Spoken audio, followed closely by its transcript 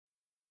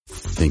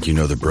Think you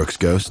know the Brooks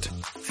Ghost?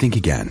 Think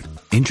again.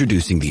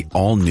 Introducing the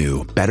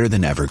all-new,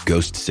 better-than-ever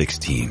Ghost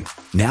 16.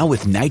 Now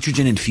with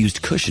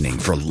nitrogen-infused cushioning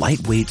for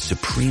lightweight,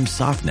 supreme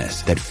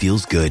softness that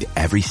feels good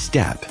every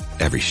step,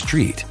 every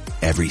street,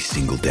 every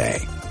single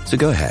day. So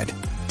go ahead,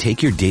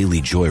 take your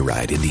daily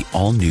joyride in the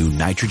all-new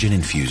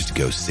nitrogen-infused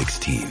Ghost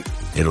 16.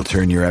 It'll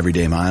turn your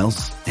everyday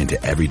miles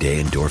into everyday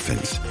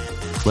endorphins.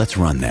 Let's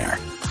run there.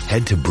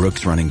 Head to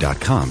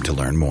brooksrunning.com to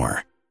learn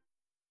more.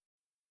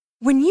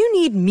 When you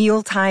need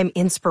mealtime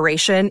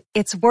inspiration,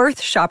 it's worth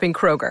shopping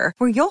Kroger,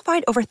 where you'll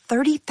find over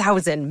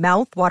 30,000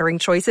 mouth-watering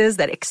choices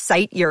that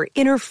excite your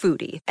inner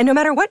foodie. And no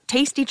matter what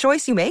tasty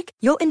choice you make,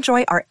 you'll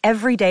enjoy our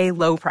everyday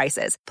low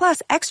prices,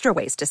 plus extra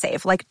ways to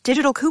save, like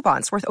digital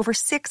coupons worth over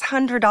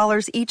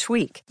 $600 each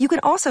week. You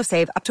can also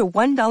save up to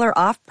 $1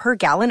 off per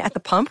gallon at the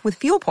pump with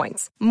fuel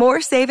points.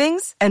 More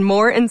savings and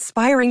more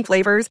inspiring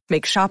flavors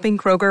make shopping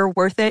Kroger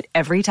worth it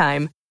every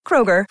time.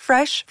 Kroger,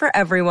 fresh for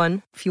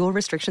everyone. Fuel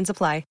restrictions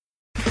apply.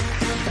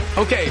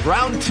 Okay,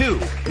 round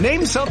two.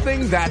 Name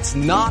something that's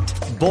not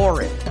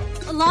boring.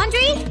 A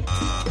laundry?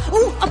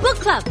 Ooh, a book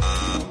club.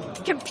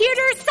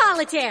 Computer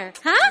solitaire,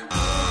 huh?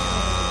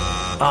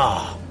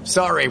 Ah,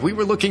 sorry, we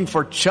were looking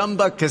for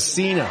Chumba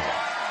Casino.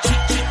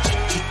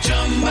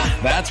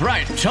 That's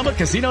right,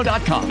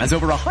 ChumbaCasino.com has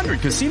over 100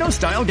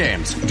 casino-style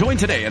games. Join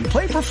today and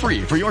play for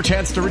free for your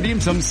chance to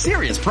redeem some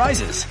serious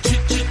prizes.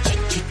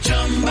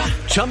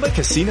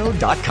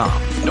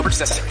 ChumbaCasino.com. No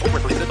purchase necessary. Void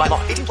where prohibited by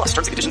law. 18 plus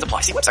terms and conditions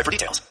apply. See website for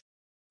details.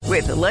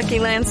 With the Lucky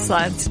Land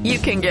Slots, you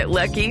can get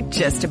lucky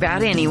just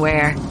about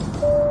anywhere.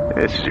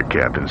 This is your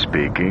captain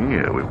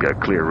speaking. We've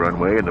got clear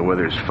runway and the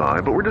weather's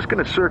fine, but we're just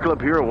going to circle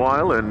up here a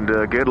while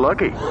and get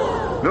lucky.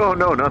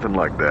 No, nothing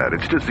like that.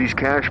 It's just these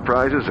cash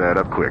prizes add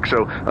up quick.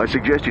 So I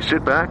suggest you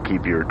sit back,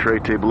 keep your tray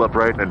table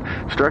upright, and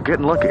start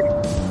getting lucky.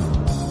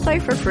 Play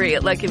for free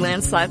at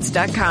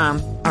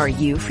LuckyLandSlots.com. Are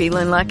you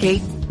feeling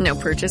lucky? No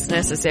purchase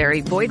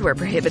necessary. Void where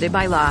prohibited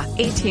by law.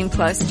 18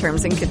 plus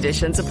terms and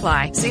conditions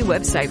apply. See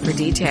website for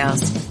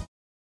details.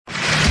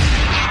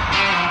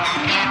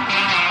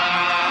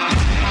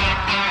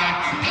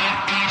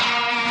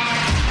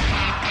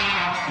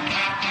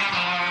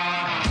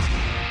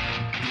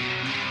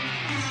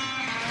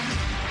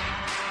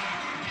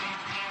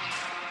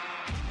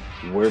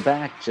 We're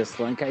back. Just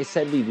like I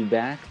said, we'd be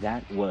back.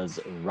 That was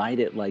Write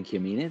It Like You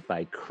Mean It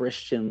by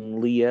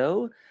Christian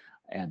Leo.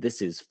 And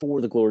this is For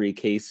the Glory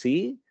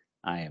KC.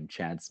 I am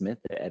Chad Smith,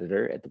 the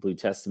editor at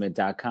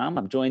thebluetestament.com.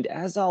 I'm joined,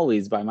 as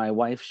always, by my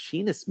wife,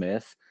 Sheena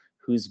Smith,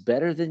 who's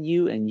better than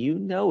you, and you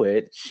know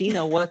it.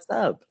 Sheena, what's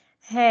up?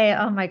 Hey,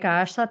 oh my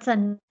gosh, that's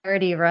a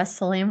nerdy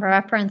wrestling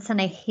reference, and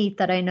I hate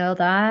that I know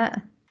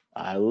that.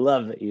 I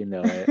love that you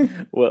know it.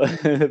 Well,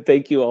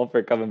 thank you all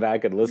for coming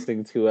back and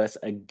listening to us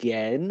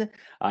again.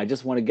 I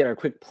just want to get our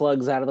quick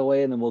plugs out of the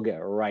way, and then we'll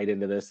get right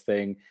into this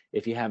thing.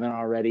 If you haven't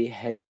already,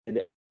 head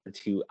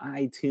to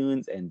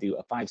iTunes and do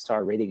a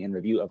 5-star rating and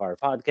review of our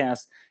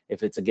podcast.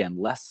 If it's, again,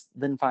 less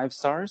than 5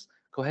 stars,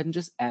 go ahead and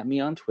just @ me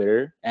on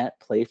Twitter at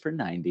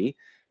Play490.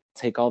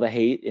 Take all the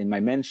hate in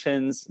my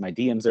mentions. My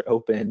DMs are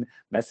open.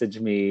 Message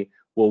me.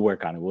 We'll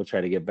work on it. We'll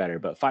try to get better.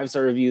 But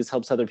 5-star reviews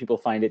helps other people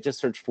find it. Just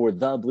search for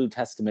The Blue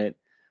Testament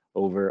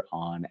over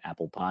on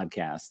Apple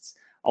Podcasts.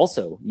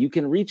 Also, you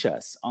can reach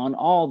us on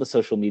all the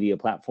social media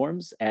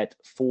platforms at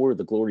For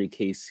the Glory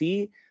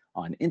KC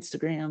on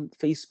Instagram,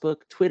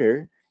 Facebook,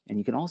 Twitter. And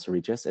you can also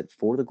reach us at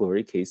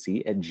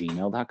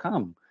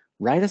forthegloryKC@gmail.com.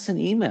 Write us an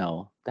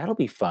email. That'll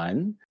be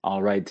fun.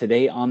 All right,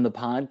 today on the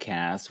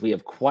podcast, we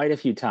have quite a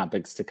few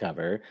topics to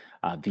cover.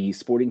 The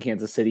Sporting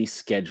Kansas City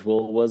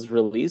schedule was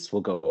released.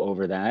 We'll go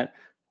over that.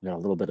 We got a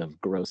little bit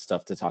of gross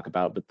stuff to talk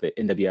about, but the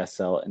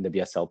NWSL,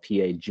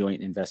 NWSLPA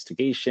joint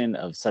investigation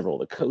of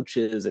several of the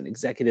coaches and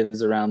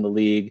executives around the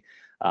league.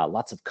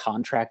 Lots of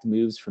contract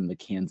moves from the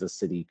Kansas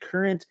City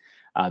Current.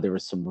 There were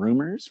some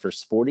rumors for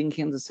Sporting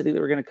Kansas City that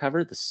we're going to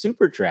cover. The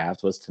Super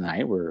Draft was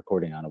tonight. We're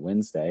recording on a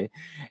Wednesday.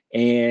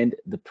 And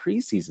the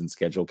preseason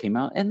schedule came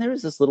out. And there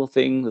was this little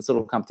thing, this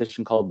little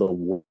competition called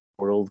the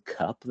World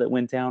Cup that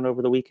went down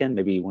over the weekend.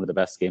 Maybe one of the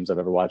best games I've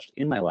ever watched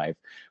in my life.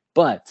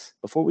 But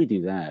before we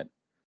do that,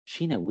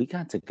 Sheena, we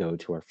got to go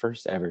to our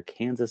first ever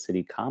Kansas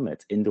City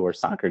Comets indoor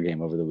soccer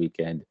game over the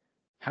weekend.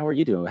 How are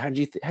you doing? How'd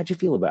you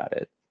feel about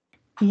it?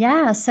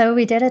 Yeah, so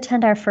we did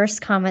attend our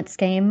first Comets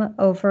game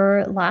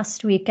over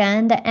last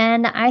weekend,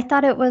 and I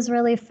thought it was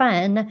really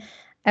fun.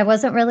 I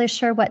wasn't really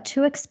sure what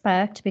to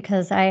expect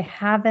because I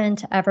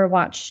haven't ever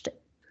watched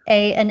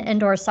an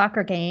indoor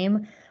soccer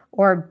game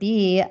or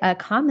B, a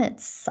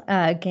Comets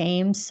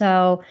game.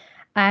 So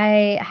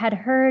I had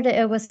heard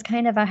it was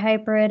kind of a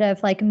hybrid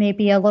of like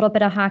maybe a little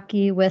bit of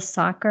hockey with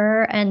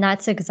soccer, and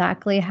that's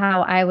exactly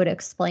how I would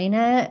explain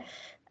it.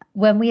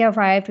 When we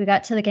arrived, we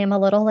got to the game a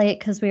little late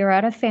because we were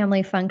at a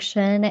family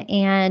function.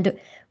 And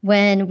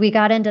when we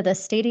got into the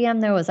stadium,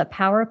 there was a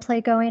power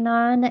play going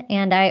on.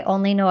 And I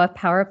only know of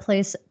power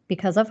plays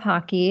because of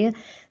hockey.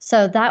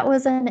 So that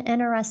was an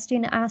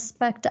interesting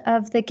aspect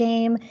of the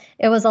game.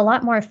 It was a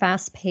lot more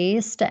fast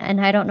paced.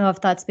 And I don't know if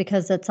that's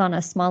because it's on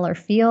a smaller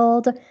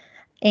field.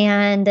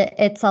 and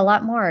it's a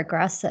lot more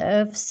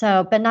aggressive.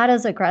 So, but not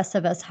as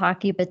aggressive as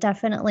hockey, but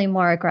definitely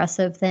more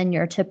aggressive than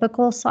your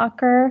typical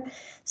soccer.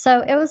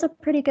 So it was a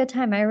pretty good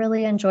time. I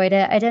really enjoyed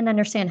it. I didn't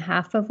understand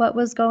half of what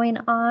was going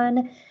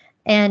on.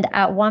 And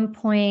at one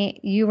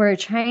point, you were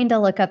trying to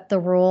look up the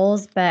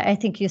rules, but I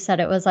think you said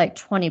it was like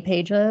 20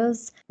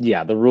 pages.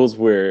 Yeah, the rules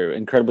were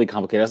incredibly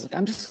complicated. I was like,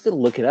 I'm just going to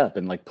look it up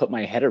and like put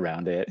my head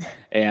around it.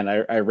 And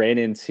I ran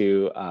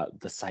into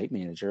the site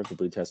manager of the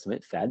Blue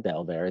Testament, Thad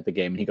Bell, there at the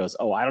game. And he goes,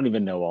 "Oh, I don't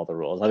even know all the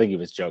rules." I think he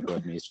was joking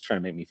with me. He's trying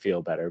to make me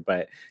feel better.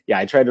 But yeah,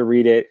 I tried to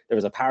read it. There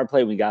was a power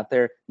play when we got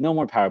there. No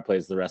more power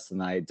plays the rest of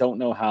the night. Don't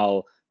know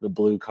how the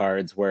blue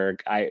cards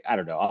work. I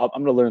don't know. I'm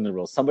going to learn the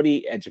rules.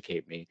 Somebody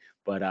educate me.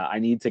 But I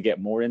need to get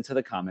more into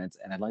the comments,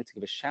 and I'd like to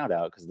give a shout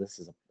out because this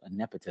is a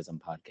nepotism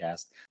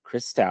podcast.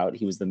 Chris Stout,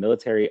 he was the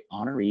military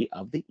honoree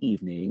of the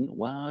evening.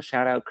 Wow,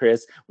 shout out,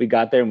 Chris. We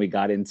got there and we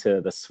got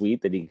into the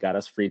suite that he got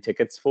us free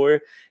tickets for,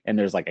 and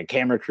there's like a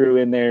camera crew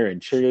in there and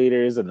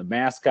cheerleaders and the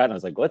mascot. And I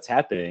was like, "What's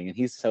happening?" And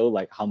he's so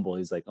like humble.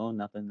 He's like, "Oh,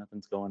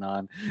 nothing's going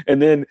on."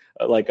 And then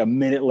like a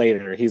minute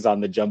later, he's on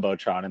the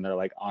jumbotron and they're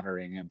like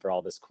honoring him for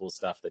all this cool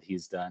stuff that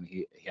he's done.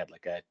 He had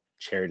like a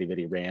charity that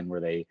he ran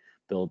where they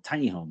build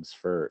tiny homes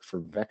for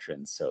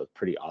veterans. So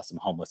pretty awesome,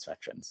 homeless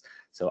veterans.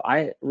 So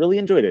I really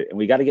enjoyed it, and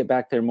we got to get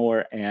back there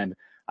more. And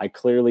I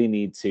clearly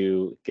need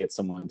to get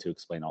someone to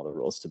explain all the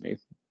rules to me.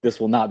 This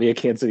will not be a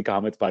Kansas City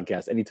Comics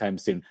podcast anytime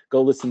soon.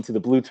 Go listen to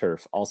the Blue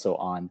Turf, also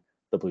on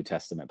the Blue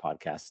Testament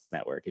Podcast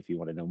Network, if you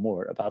want to know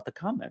more about the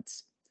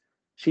comments.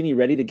 Sheenie,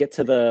 ready to get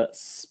to the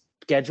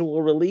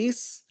schedule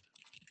release?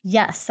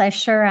 Yes, I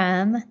sure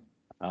am.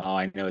 Oh,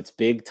 I know, it's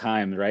big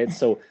time, right?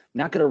 So I'm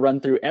not going to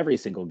run through every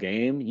single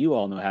game. You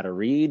all know how to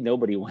read.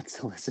 Nobody wants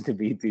to listen to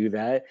me do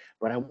that.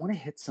 But I want to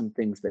hit some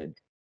things that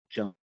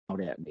jump out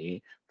at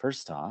me.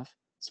 First off,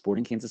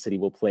 Sporting Kansas City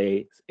will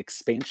play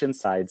expansion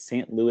side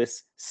St.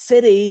 Louis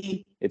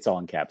City. It's all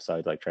in caps, so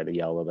I'd like try to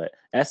yell a little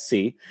bit.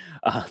 SC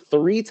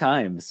 3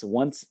 times,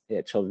 once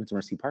at Children's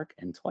Mercy Park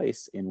and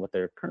twice in what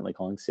they're currently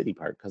calling City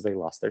Park because they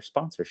lost their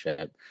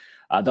sponsorship.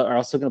 They're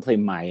also going to play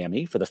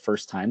Miami for the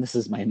first time. This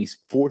is Miami's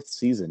 4th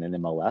season in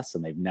MLS,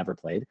 and they've never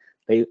played.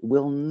 They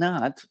will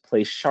not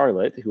play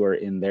Charlotte, who are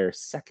in their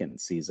 2nd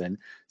season.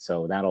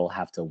 So that'll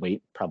have to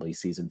wait probably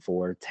season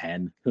 4,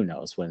 10, who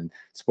knows when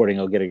Sporting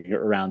will get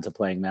around to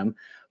playing them.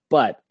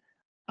 But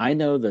I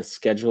know the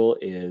schedule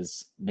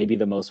is maybe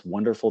the most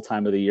wonderful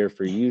time of the year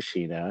for you,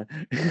 Sheena.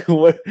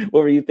 What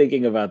were you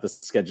thinking about the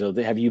schedule?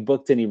 Have you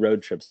booked any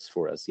road trips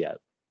for us yet?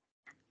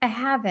 I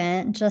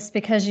haven't, just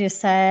because you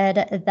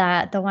said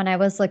that the one I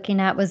was looking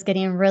at was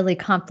getting really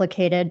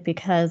complicated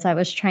because I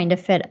was trying to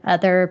fit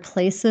other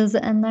places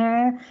in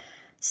there.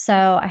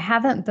 So I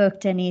haven't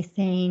booked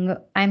anything.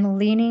 I'm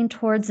leaning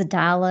towards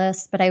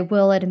Dallas, but I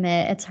will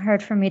admit it's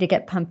hard for me to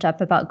get pumped up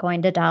about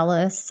going to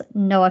Dallas.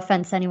 No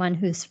offense, anyone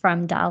who's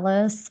from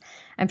Dallas.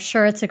 I'm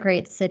sure it's a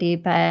great city,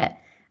 but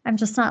I'm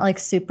just not like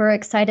super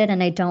excited.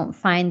 And I don't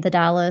find the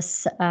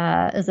Dallas,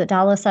 is it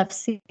Dallas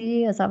FC?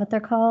 Is that what they're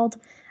called?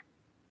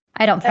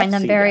 I don't find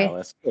them very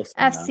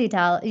FC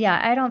Dallas. Yeah,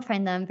 I don't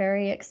find them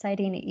very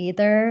exciting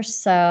either.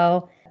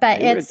 So, but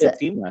they were a good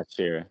team last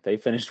year. They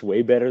finished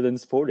way better than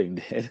Sporting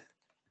did.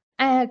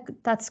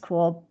 That's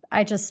cool.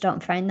 I just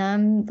don't find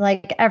them,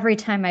 like, every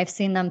time I've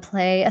seen them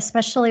play,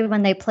 especially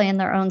when they play in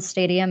their own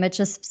stadium, it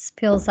just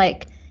feels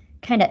like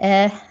kind of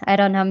I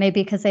don't know,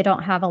 maybe because they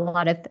don't have a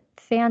lot of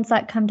fans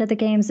that come to the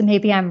games.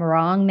 Maybe I'm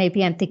wrong.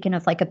 Maybe I'm thinking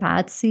of like a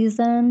bad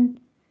season.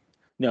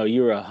 No,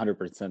 you were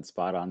 100%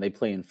 spot on. They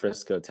play in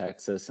Frisco,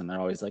 Texas, and they're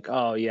always like,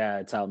 "Oh yeah,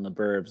 it's out in the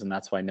burbs," and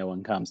that's why no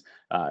one comes.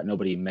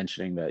 Nobody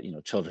mentioning that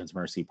Children's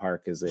Mercy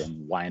Park is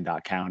in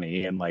Wyandotte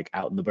County and like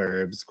out in the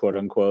burbs, quote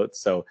unquote.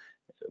 So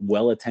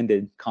well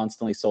attended,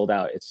 constantly sold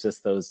out. It's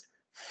just those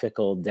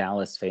fickle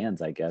Dallas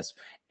fans, I guess.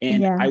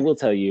 And Yeah. I will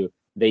tell you,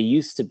 they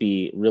used to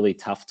be really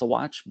tough to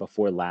watch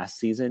before last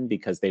season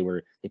because they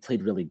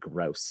played really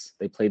gross.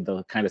 They played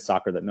the kind of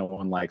soccer that no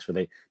one likes,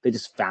 where they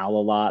just foul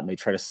a lot and they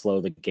try to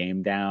slow the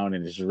game down,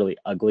 and it's really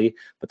ugly.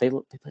 But they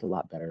played a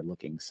lot better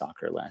looking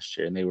soccer last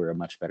year, and they were a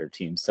much better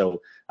team. So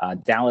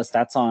Dallas,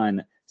 that's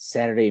on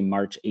Saturday,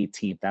 March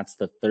 18th. That's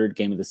the 3rd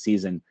game of the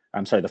season.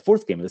 I'm sorry, the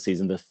 4th game of the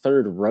season, the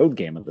 3rd road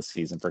game of the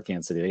season for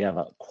Kansas City. They have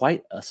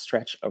quite a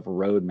stretch of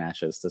road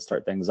matches to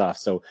start things off.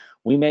 So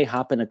we may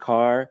hop in a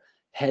car,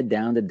 head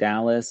down to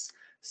Dallas,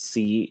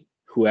 see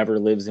whoever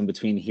lives in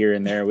between here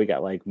and there. We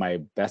got like my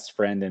best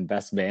friend and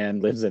best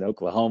man lives in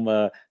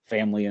Oklahoma,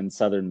 family in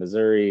southern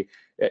Missouri.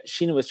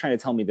 Sheena was trying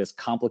to tell me this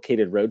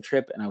complicated road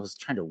trip, and I was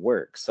trying to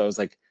work. So I was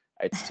like,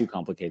 it's too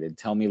complicated.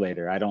 Tell me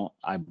later.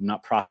 I'm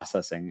not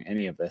processing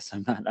any of this.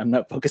 I'm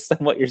not focused on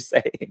what you're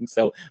saying.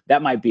 So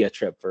that might be a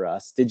trip for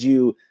us. Did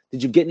you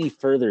get any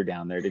further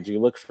down there? Did you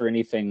look for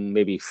anything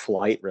maybe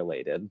flight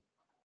related?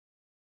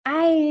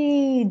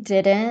 I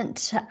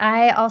didn't.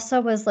 I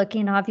also was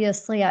looking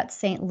obviously at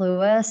St.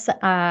 Louis.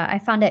 I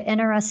found it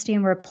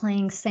interesting. We're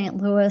playing St.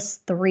 Louis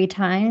 3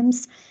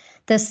 times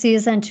this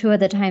season. 2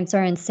 of the times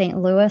are in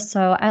St. Louis.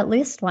 So at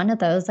least one of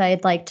those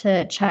I'd like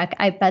to check.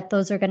 I bet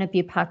those are going to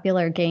be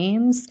popular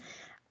games.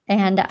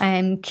 And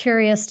I'm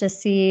curious to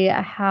see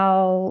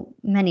how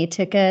many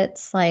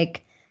tickets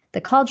like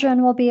the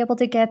Cauldron will be able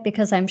to get,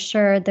 because I'm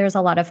sure there's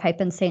a lot of hype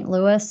in St.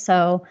 Louis.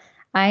 So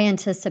I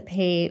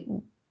anticipate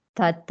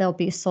that they'll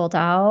be sold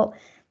out.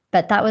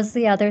 But that was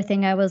the other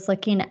thing I was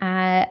looking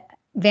at.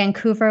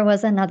 Vancouver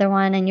was another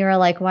one, and you were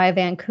like, why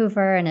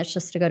Vancouver? And it's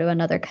just to go to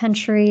another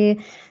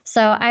country.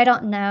 So I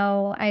don't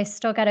know. I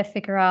still got to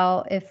figure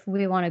out if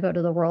we want to go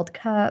to the World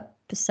Cup.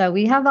 So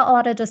we have a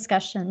lot of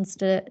discussions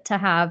to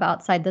have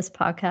outside this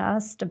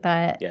podcast,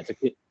 but Yeah,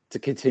 to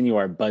continue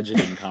our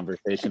budgeting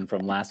conversation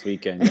from last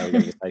weekend,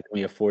 we're just like, can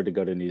we afford to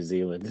go to New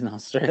Zealand and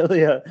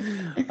Australia?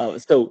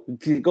 So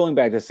going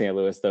back to St.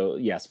 Louis, though,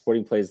 yeah,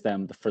 Sporting plays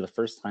them for the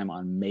first time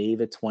on May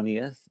the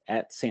 20th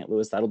at St.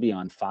 Louis. That'll be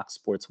on Fox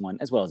Sports 1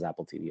 as well as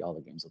Apple TV. All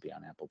the games will be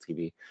on Apple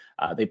TV.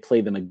 They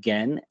play them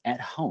again at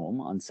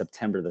home on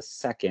September the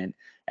 2nd,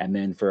 and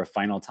then for a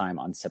final time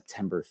on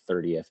September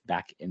 30th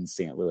back in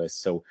St. Louis.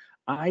 So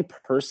I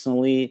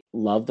personally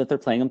love that they're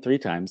playing them 3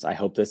 times. I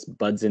hope this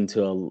buds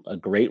into a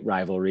great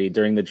rivalry.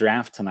 During the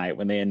draft tonight,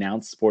 when they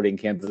announced Sporting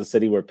Kansas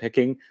City were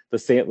picking, the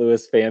St.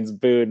 Louis fans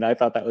booed, and I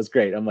thought that was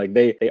great. I'm like,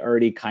 they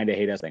already kind of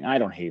hate us. I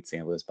don't hate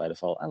St. Louis by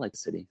default. I like the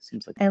city.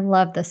 Seems like I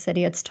love the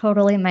city. It's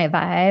totally my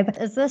vibe.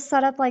 Is this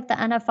set up like the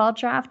NFL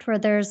draft where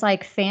there's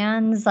like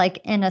fans like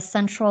in a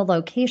central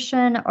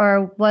location,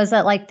 or was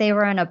it like they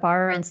were in a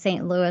bar in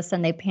St. Louis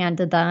and they panned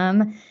to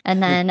them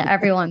and then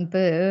everyone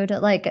booed?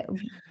 Like,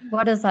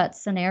 what is that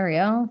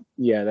scenario?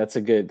 Yeah, that's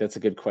a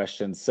good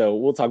question. So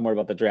we'll talk more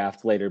about the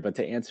draft later, but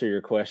to answer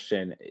your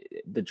question,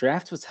 the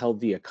draft was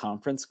held via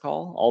conference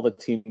call. All the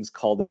teams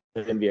called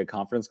in via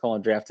conference call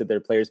and drafted their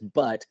players,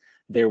 but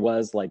there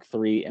was like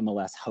 3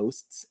 MLS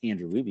hosts.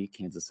 Andrew Wiebe,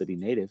 Kansas City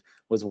native,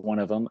 was one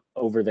of them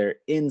over there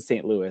in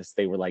St. Louis.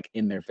 They were like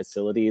in their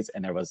facilities,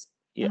 and there was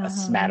a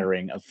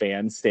smattering of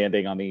fans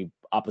standing on the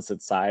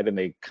opposite side, and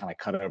they kind of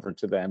cut over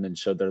to them and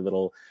showed their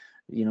little,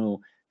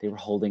 they were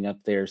holding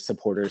up their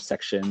supporter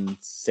section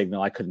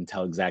signal. I couldn't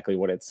tell exactly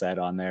what it said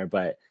on there,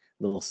 but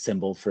little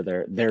symbol for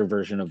their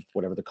version of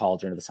whatever the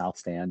Cauldron of the South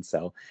stand.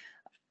 So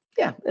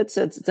yeah, it's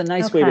a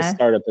nice way to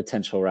start a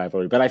potential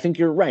rivalry. But I think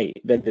you're right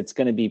that it's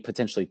going to be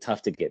potentially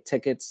tough to get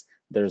tickets.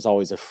 There's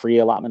always a free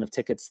allotment of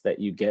tickets that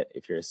you get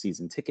if you're a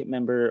season ticket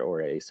member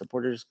or a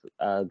supporters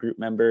group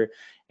member.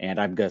 And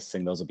I'm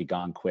guessing those will be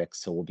gone quick.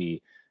 So we'll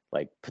be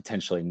like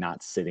potentially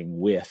not sitting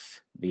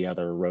with the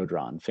other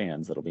Roadrun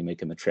fans that'll be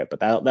making the trip. But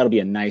that'll be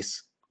a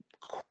nice,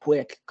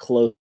 quick,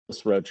 close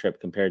road trip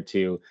compared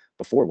to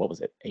before. What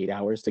was it, 8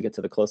 hours to get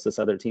to the closest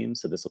other team?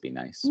 So this will be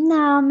nice.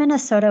 No,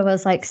 Minnesota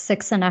was like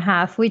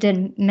 6.5. We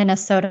did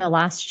Minnesota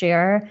last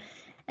year,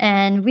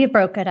 and we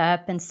broke it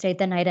up and stayed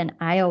the night in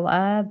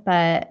Iowa.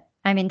 But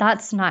I mean,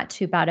 that's not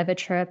too bad of a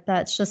trip.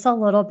 That's just a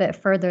little bit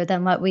further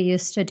than what we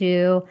used to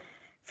do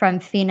from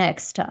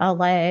Phoenix to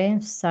LA.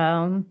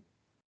 So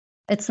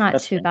it's not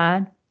too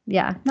bad.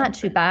 Yeah, not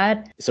too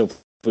bad. So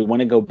if we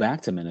want to go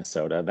back to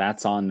Minnesota,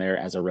 that's on there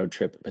as a road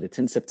trip, but it's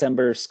in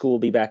September. School will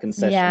be back in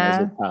session. Yeah.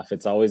 Those are tough.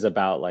 It's always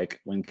about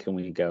like, when can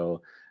we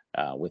go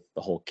with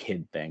the whole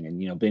kid thing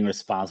and, being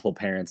responsible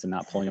parents and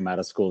not pulling them out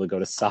of school to go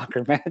to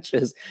soccer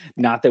matches.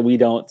 Not that we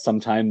don't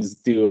sometimes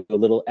do a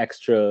little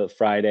extra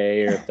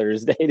Friday or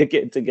Thursday to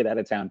get out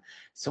of town.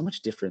 So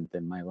much different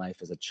than my life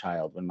as a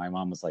child when my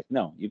mom was like,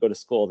 no, you go to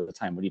school all the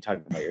time. What are you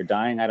talking about? You're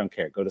dying? I don't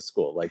care. Go to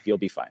school. Like, you'll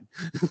be fine.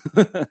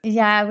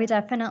 Yeah, we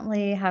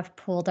definitely have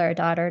pulled our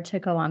daughter to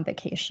go on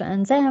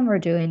vacations, and we're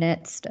doing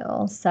it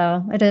still.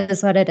 So it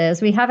is what it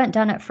is. We haven't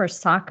done it for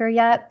soccer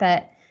yet,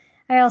 but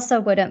I also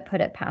wouldn't put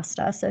it past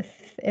us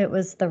if it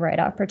was the right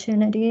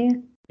opportunity.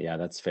 Yeah,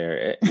 that's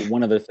fair.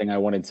 One other thing I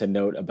wanted to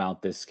note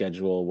about this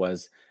schedule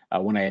was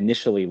when I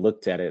initially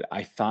looked at it,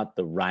 I thought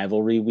the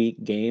rivalry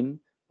week game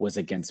was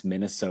against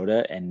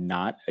Minnesota and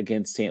not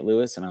against St.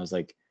 Louis. And I was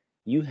like,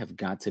 you have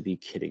got to be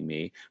kidding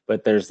me.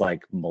 But there's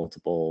like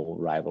multiple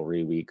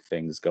rivalry week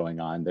things going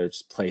on.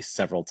 There's placed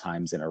several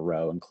times in a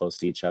row and close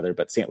to each other.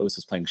 But St. Louis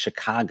is playing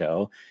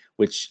Chicago,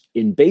 which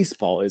in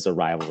baseball is a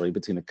rivalry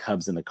between the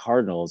Cubs and the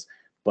Cardinals.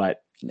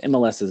 But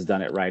MLS has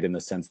done it right in the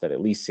sense that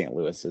at least St.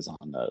 Louis is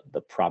on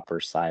the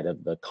proper side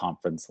of the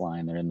conference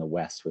line. They're in the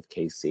West with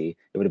KC.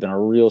 It would have been a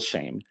real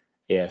shame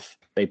if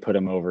they put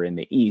them over in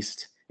the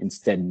East.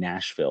 Instead,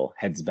 Nashville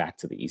heads back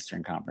to the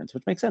Eastern Conference,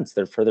 which makes sense.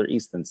 They're further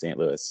east than St.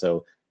 Louis.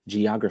 So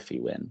geography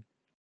win.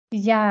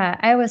 Yeah,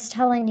 I was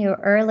telling you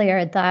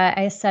earlier that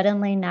I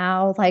suddenly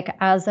now, like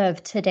as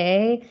of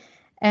today,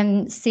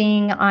 am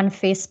seeing on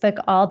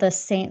Facebook all the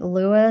St.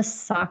 Louis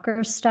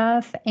soccer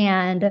stuff.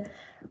 And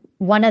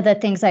one of the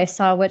things I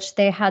saw, which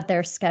they had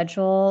their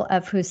schedule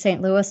of who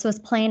St. Louis was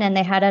playing, and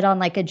they had it on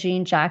like a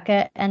jean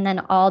jacket. And then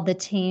all the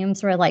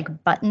teams were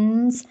like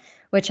buttons,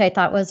 which I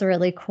thought was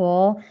really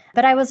cool.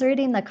 But I was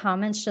reading the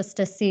comments just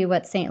to see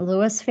what St.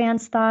 Louis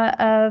fans thought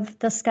of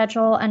the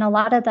schedule. And a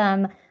lot of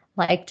them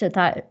liked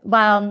that.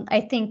 Well, I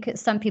think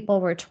some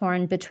people were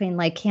torn between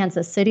like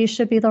Kansas City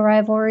should be the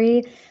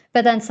rivalry,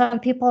 But then some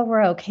people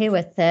were okay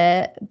with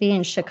it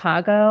being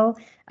Chicago,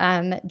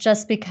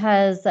 just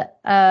because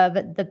of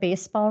the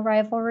baseball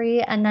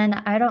rivalry. And then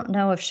I don't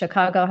know if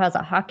Chicago has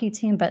a hockey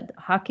team, but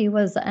hockey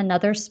was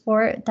another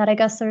sport that I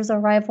guess there's a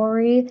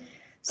rivalry.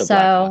 The So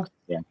Blackhawks.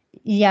 Yeah.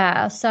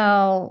 yeah,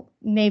 so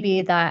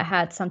maybe that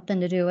had something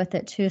to do with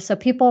it too. So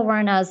people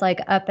weren't as like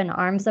up in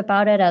arms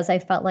about it as I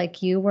felt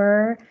like you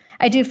were.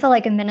 I do feel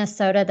like in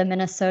Minnesota, the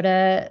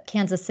Minnesota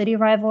Kansas City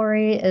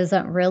rivalry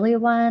isn't really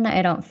one.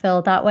 I don't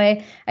feel that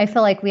way. I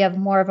feel like we have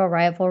more of a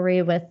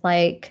rivalry with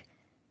like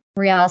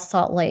Real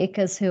Salt Lake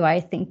is who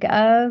I think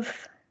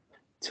of.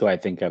 It's who I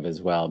think of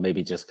as well.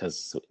 Maybe just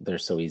because they're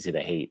so easy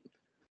to hate.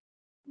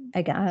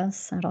 I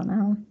guess. I don't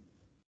know.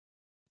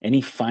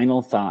 Any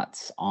final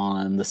thoughts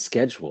on the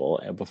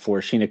schedule before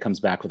Sheena comes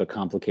back with a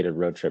complicated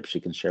road trip she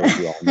can share with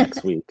you all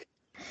next week?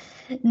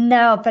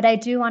 No, but I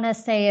do want to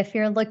say if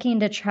you're looking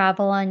to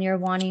travel and you're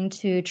wanting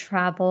to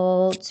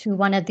travel to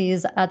one of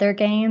these other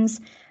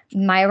games,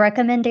 my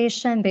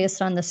recommendation based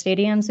on the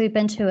stadiums we've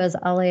been to is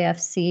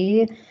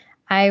LAFC.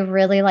 I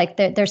really like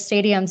their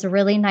stadium's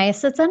really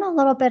nice. It's in a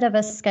little bit of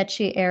a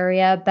sketchy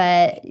area,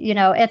 but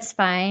it's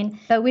fine.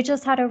 But we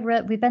just had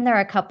we've been there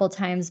a couple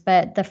times,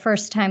 but the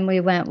first time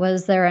we went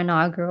was their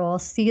inaugural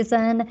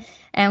season,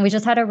 and we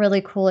just had a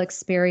really cool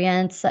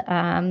experience.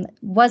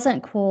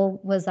 Wasn't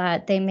cool was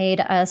that they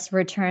made us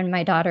return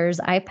my daughter's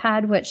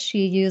iPad, which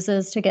she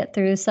uses to get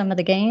through some of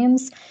the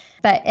games.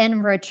 But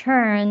in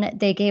return,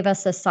 they gave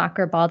us a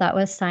soccer ball that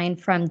was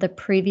signed from the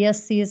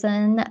previous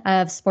season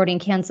of Sporting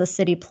Kansas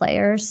City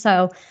players.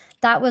 So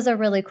that was a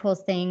really cool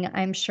thing.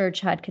 I'm sure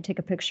Chad could take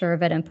a picture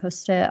of it and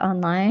post it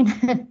online.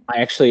 I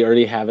actually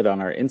already have it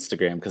on our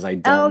Instagram because I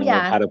don't know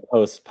how to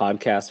post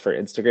podcasts for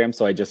Instagram.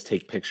 So I just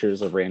take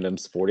pictures of random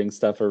sporting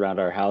stuff around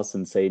our house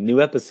and say new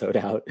episode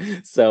out.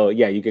 So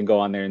yeah, you can go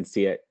on there and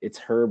see it. It's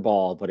her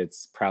ball, but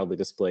it's proudly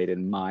displayed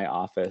in my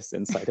office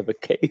inside of a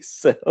case.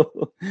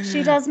 So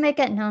she does make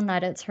it known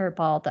that it's her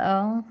ball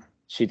though.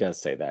 She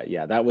does say that.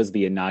 Yeah, that was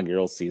the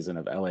inaugural season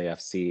of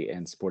LAFC,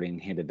 and Sporting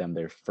handed them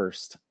their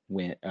first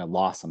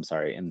loss,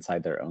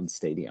 inside their own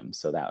stadium.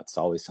 So that's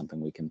always something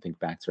we can think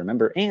back to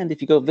remember. And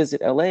if you go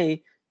visit LA,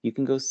 you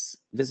can go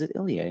visit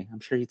Ilya. I'm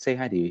sure he'd say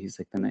hi to you. He's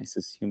like the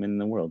nicest human in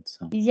the world.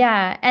 So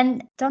yeah,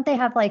 and don't they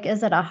have like,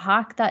 is it a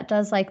hawk that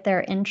does like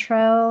their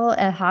intro?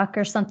 A hawk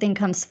or something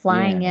comes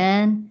flying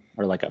in,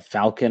 or like a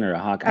falcon or a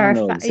hawk. I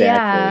don't know exactly.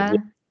 Yeah.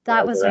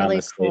 That was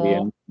really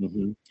cool.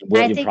 Mm-hmm.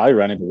 Well, you probably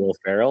run into Will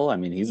Ferrell. I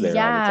mean, he's there all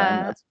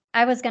the time.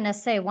 I was going to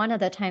say one of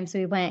the times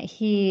we went,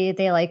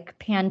 they like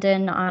panned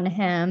in on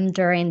him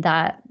during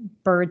that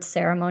bird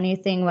ceremony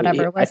thing,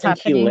 whatever was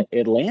happening.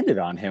 It landed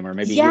on him, or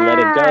maybe he let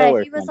it go.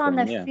 Or he was on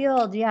the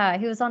field. Yeah,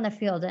 he was on the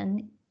field,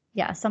 and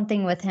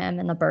something with him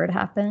and the bird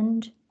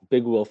happened.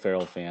 Big Will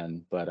Ferrell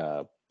fan, but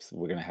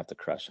we're going to have to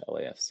crush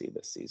LAFC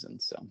this season.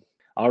 So,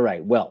 all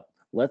right, well.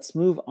 Let's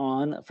move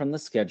on from the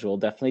schedule.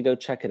 Definitely go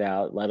check it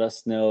out. Let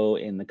us know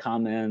in the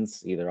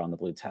comments, either on the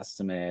Blue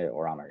Testament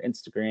or on our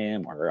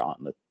Instagram or on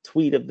the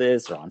tweet of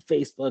this or on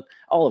Facebook,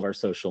 all of our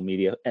social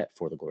media at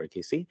For the Glory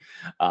KC.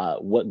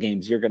 What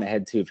games you're going to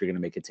head to. If you're going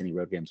to make it to any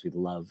road games, we'd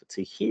love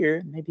to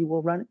hear. Maybe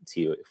we'll run into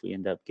you if we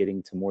end up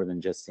getting to more than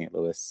just St.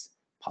 Louis,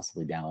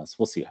 possibly Dallas.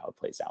 We'll see how it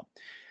plays out.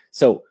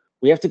 So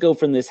we have to go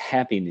from this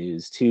happy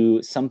news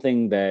to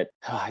something that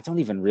I don't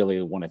even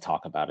really want to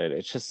talk about it.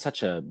 It's just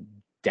such a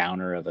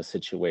downer of a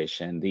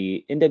situation.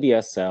 The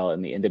NWSL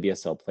and the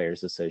NWSL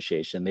Players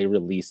Association, they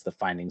released the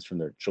findings from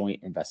their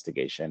joint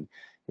investigation.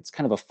 It's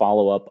kind of a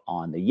follow-up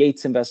on the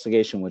Yates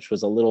investigation, which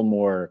was a little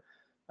more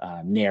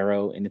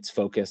narrow in its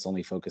focus,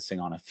 only focusing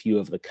on a few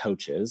of the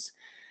coaches.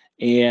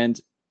 And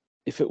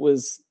if it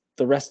was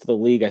the rest of the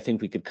league, I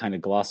think we could kind of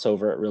gloss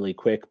over it really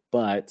quick,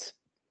 but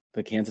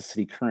the Kansas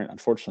City Current,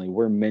 unfortunately,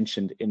 were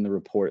mentioned in the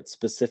report,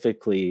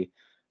 specifically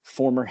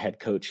former head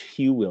coach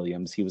Hugh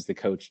Williams. He was the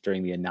coach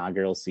during the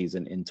inaugural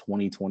season in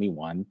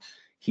 2021.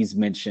 He's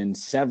mentioned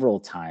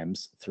several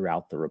times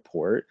throughout the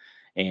report,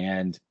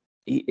 and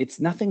it's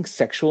nothing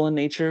sexual in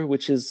nature,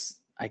 which is,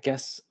 I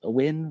guess, a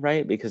win,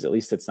 right? Because at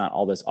least it's not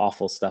all this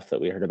awful stuff that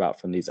we heard about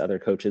from these other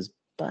coaches.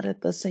 But at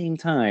the same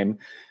time,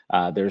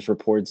 there's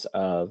reports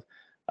of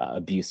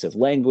abusive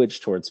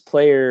language towards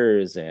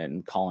players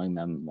and calling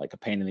them like a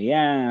pain in the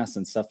ass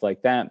and stuff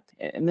like that.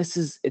 And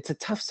it's a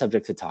tough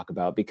subject to talk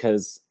about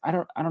because I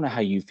don't know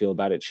how you feel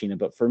about it, Sheena,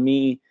 but for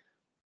me,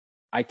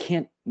 I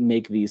can't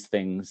make these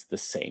things the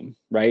same,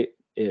 right?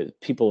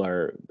 People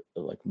are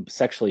like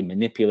sexually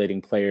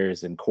manipulating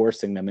players and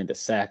coercing them into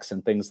sex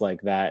and things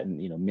like that.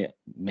 And,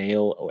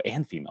 male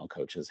and female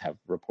coaches have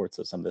reports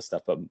of some of this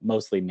stuff, but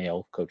mostly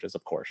male coaches,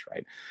 of course,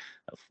 right?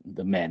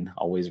 The men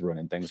always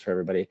ruining things for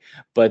everybody.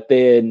 But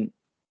then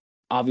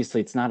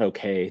obviously it's not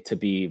okay to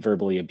be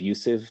verbally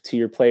abusive to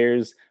your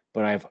players,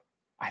 but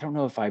I don't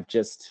know if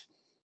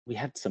we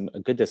had a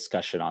good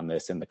discussion on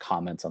this in the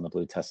comments on the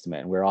Blue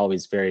Testament, and we're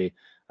always very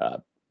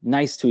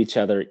nice to each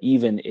other,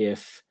 even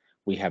if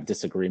we have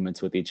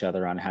disagreements with each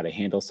other on how to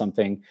handle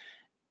something.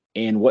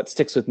 And what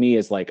sticks with me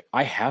is like,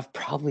 I have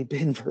probably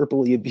been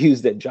verbally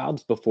abused at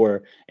jobs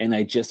before, and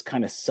I just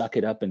kind of suck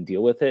it up and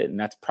deal with it. And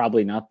that's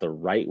probably not the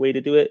right way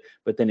to do it.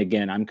 But then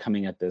again, I'm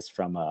coming at this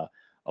from a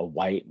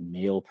white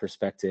male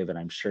perspective, and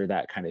I'm sure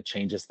that kind of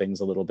changes things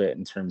a little bit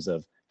in terms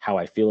of how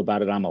I feel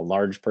about it. I'm a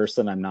large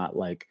person. I'm not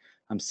like,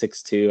 I'm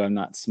 6'2". I'm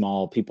not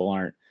small. People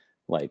aren't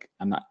like,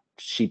 I'm not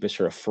sheepish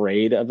or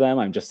afraid of them.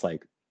 I'm just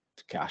like,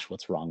 gosh,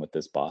 what's wrong with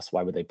this boss?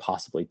 Why would they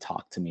possibly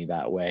talk to me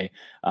that way?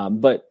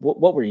 But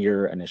what were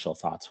your initial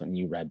thoughts when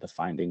you read the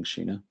findings,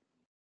 Sheena?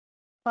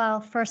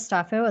 Well, first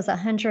off, it was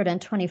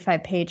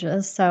 125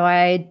 pages, so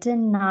I did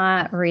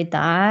not read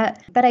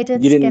that, but I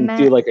did You skim didn't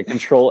do it. like a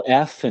control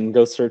F and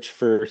go search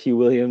for Hugh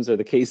Williams or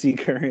the KC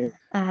Current,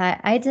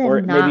 I did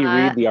or maybe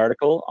read not. the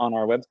article on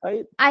our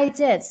website? I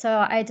did.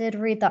 So I did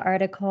read the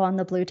article on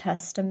the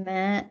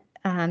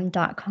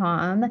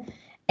 .com.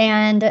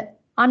 And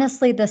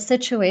honestly, the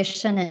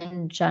situation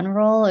in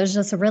general is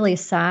just really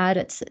sad.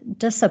 It's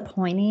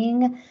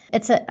disappointing.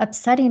 It's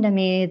upsetting to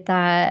me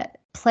that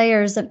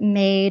players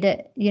made,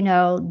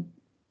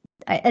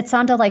 it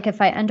sounded like,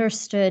 if I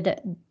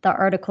understood the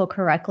article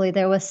correctly,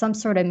 there was some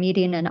sort of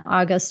meeting in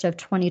August of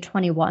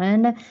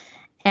 2021,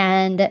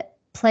 and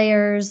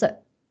players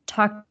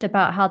talked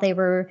about how they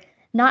were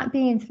not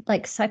being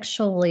like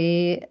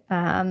sexually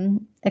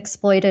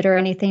exploited or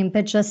anything,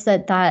 but just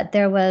that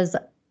there was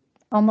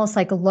almost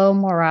like low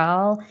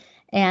morale,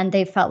 and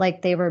they felt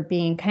like they were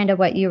being kind of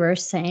what you were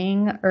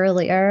saying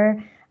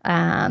earlier,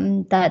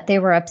 that they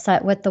were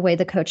upset with the way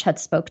the coach had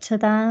spoke to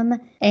them.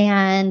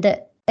 And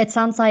it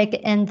sounds like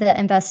in the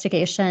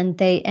investigation,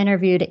 they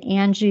interviewed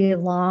Angie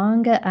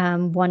Long,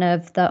 one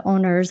of the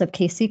owners of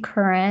KC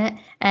Current.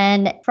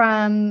 And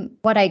from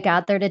what I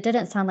gathered, it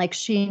didn't sound like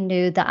she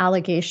knew the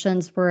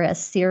allegations were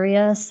as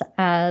serious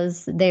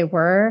as they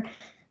were.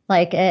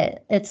 Like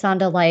it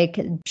sounded like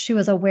she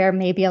was aware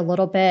maybe a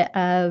little bit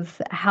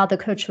of how the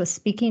coach was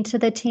speaking to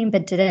the team,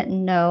 but didn't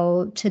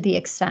know to the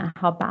extent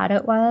how bad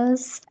it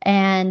was.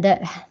 And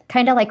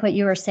kind of like what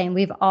you were saying,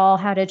 we've all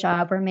had a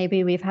job where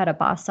maybe we've had a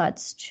boss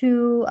that's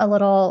too a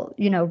little,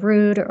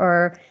 rude,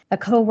 or a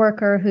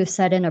coworker who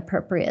said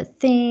inappropriate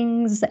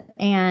things.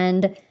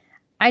 And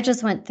I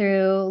just went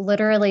through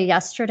literally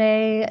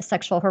yesterday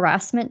sexual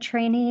harassment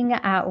training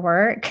at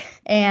work,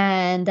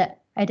 and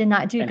I did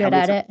not do And how good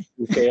many at times it.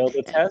 you failed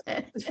the test?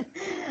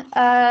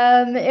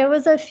 It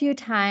was a few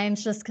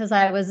times just because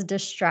I was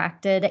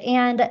distracted.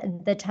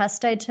 And the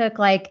test I took,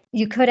 like,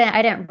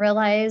 I didn't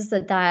realize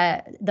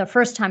that the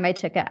first time I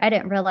took it, I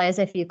didn't realize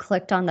if you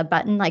clicked on the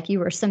button, like you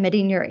were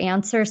submitting your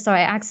answer. So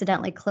I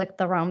accidentally clicked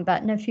the wrong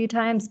button a few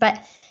times.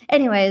 But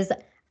anyways,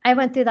 I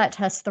went through that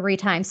test 3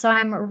 times. So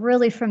I'm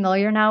really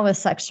familiar now with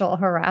sexual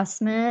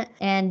harassment.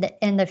 And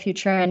in the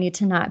future, I need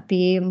to not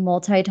be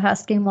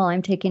multitasking while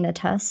I'm taking a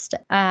test.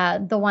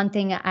 The one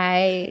thing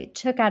I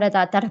took out of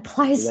that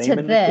applies to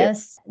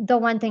this, the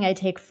one thing I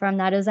take from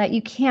that is that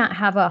you can't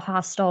have a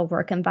hostile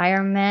work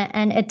environment.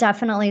 And it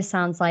definitely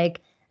sounds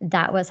like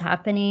that was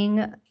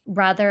happening.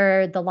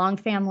 Rather, the Long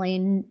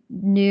family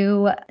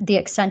knew the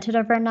extent of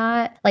it or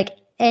not. Like,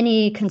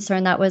 any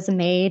concern that was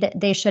made,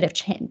 they should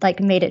have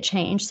made it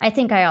change. I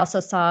think I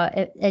also saw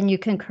it, and you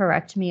can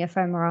correct me if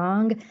I'm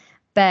wrong,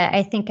 but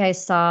I think I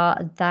saw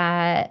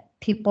that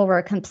people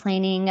were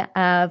complaining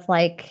of,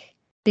 like,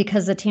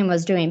 because the team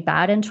was doing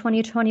bad in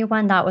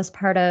 2021, that was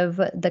part of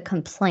the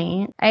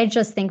complaint. I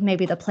just think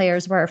maybe the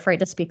players were afraid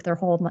to speak their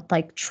whole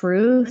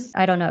truth.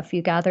 I don't know if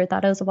you gathered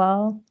that as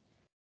well.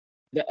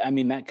 I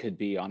mean, that could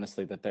be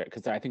honestly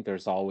because I think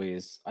there's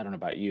always, I don't know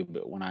about you,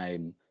 but when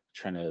I'm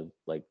trying to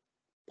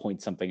point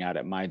something out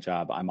at my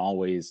job, I'm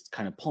always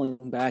kind of pulling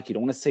back. You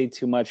don't want to say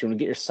too much. You want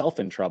to get yourself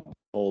in trouble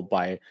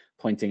by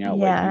pointing out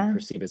what you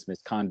perceive as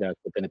misconduct,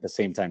 but then at the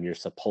same time, you're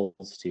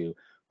supposed to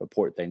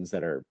report things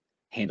that are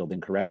handled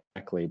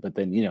incorrectly. But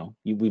then,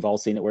 we've all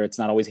seen it where it's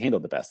not always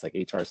handled the best. Like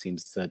HR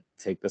seems to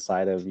take the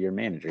side of your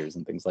managers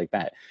and things like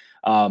that.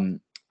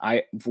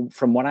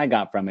 From what I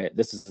got from it,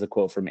 this is a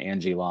quote from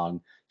Angie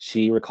Long.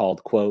 She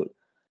recalled, quote,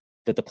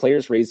 that the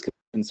players raised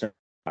concern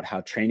about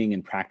how training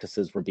and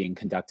practices were being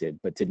conducted,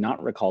 but did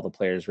not recall the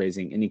players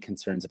raising any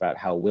concerns about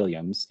how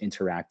Williams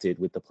interacted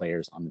with the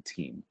players on the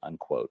team,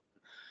 unquote.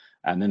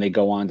 And then they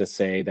go on to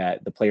say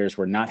that the players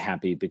were not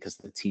happy because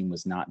the team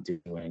was not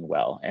doing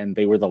well. And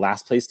they were the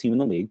last place team in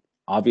the league.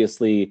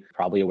 Obviously,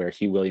 probably aware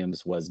Hugh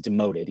Williams was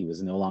demoted. He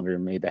was no longer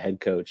made the head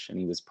coach, and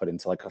he was put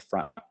into a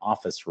front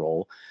office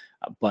role.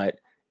 But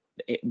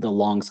the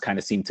Longs kind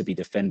of seem to be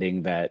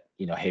defending that,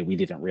 hey, we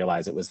didn't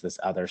realize it was this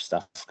other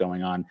stuff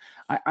going on.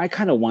 I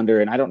kind of wonder,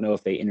 and I don't know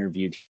if they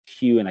interviewed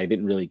Hugh, and I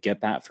didn't really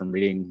get that from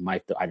reading I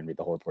didn't read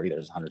the whole report either.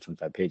 There's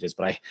 125 pages,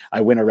 but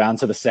I went around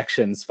to the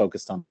sections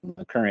focused on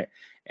the current,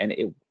 and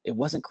it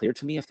wasn't clear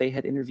to me if they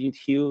had interviewed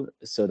Hugh.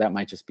 So that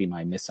might just be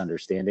my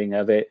misunderstanding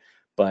of it.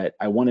 But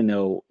I want to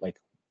know,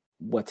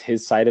 what's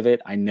his side of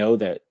it. I know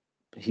that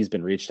he's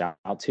been reached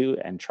out to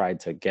and tried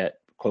to get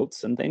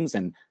quotes and things,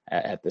 and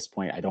at this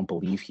point I don't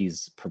believe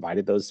he's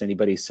provided those to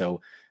anybody,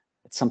 so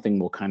it's something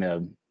we'll kind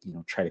of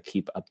try to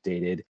keep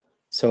updated.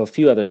 So a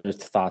few other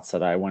thoughts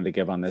that I wanted to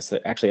give on this.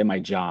 Actually, at my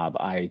job,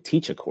 I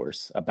teach a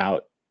course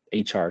about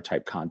HR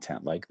type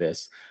content like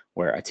this,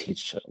 where I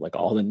teach like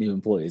all the new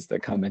employees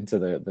that come into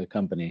the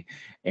company.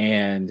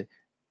 And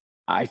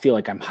I feel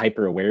like I'm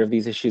hyper aware of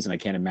these issues, and I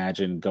can't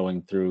imagine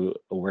going through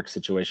a work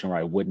situation where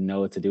I wouldn't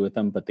know what to do with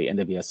them. But the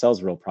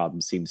NWSL's real problem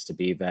seems to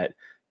be that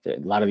a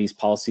lot of these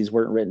policies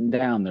weren't written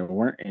down. There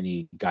weren't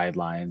any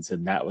guidelines,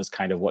 and that was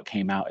kind of what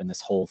came out in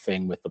this whole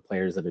thing with the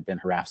players that had been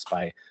harassed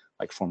by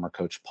like former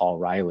coach Paul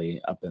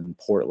Riley up in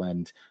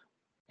Portland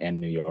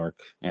and New York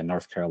and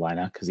North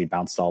Carolina, because he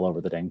bounced all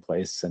over the dang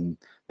place, and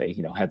they,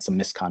 had some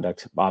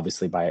misconduct,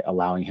 obviously, by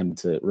allowing him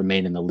to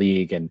remain in the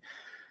league. And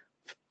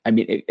I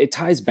mean, it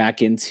ties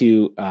back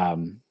into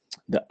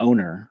the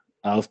owner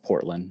of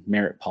Portland,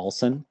 Merritt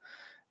Paulson.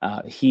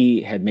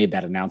 He had made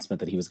that announcement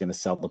that he was going to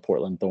sell the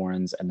Portland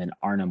Thorns, and then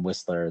Arnim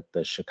Whistler,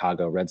 the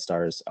Chicago Red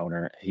Stars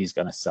owner, he's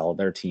going to sell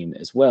their team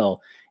as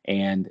well.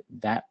 And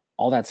that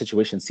all that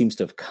situation seems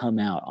to have come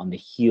out on the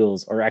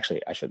heels, or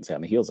actually, I shouldn't say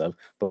on the heels of,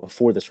 but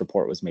before this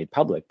report was made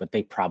public. But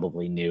they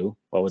probably knew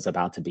what was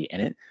about to be in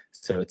it.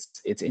 So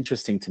it's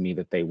interesting to me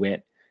that they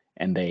went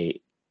and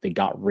they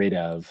got rid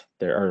of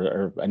their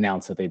or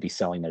announced that they'd be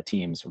selling their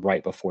teams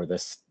right before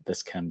this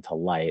came to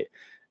light.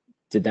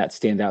 Did that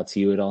stand out to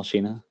you at all,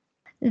 Sheena?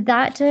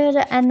 That did.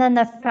 And then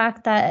the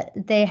fact that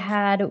they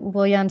had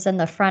Williams in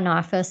the front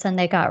office and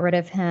they got rid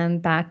of him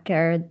back,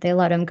 or they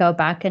let him go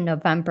back in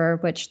November,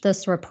 which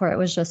this report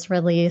was just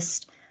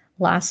released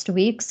last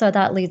week. So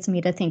that leads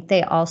me to think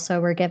they also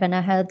were given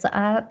a heads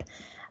up.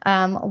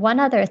 One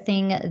other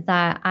thing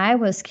that I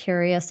was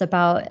curious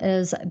about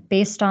is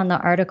based on the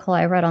article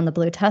I read on the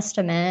Blue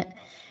Testament,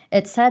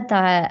 it said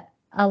that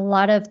a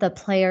lot of the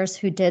players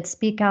who did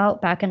speak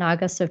out back in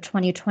August of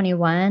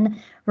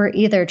 2021 were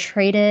either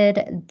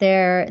traded,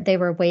 they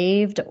were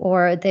waived,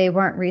 or they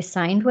weren't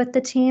re-signed with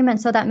the team.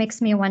 And so that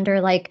makes me wonder,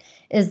 like,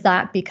 is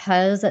that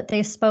because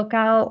they spoke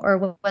out,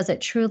 or was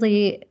it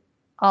truly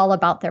all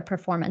about their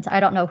performance? I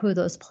don't know who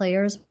those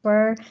players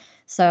were.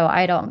 So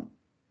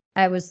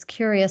I was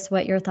curious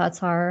what your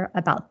thoughts are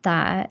about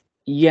that.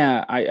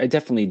 Yeah, I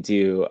definitely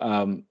do.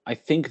 I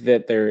think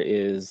that there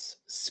is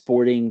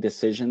sporting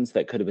decisions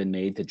that could have been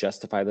made to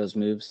justify those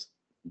moves.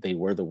 They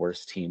were the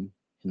worst team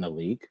in the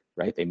league,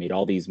 right? They made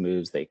all these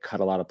moves. They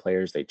cut a lot of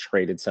players. They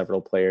traded several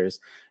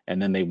players.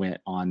 And then they went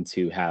on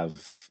to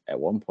have, at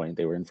one point,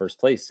 they were in first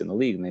place in the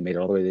league, and they made it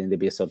all the way to the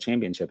NWSL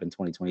championship in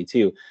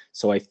 2022.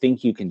 So I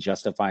think you can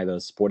justify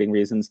those sporting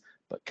reasons,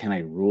 but can I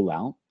rule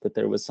out that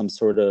there was some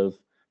sort of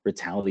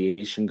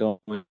retaliation going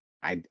on?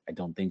 I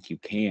don't think you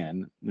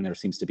can. And there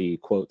seems to be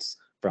quotes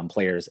from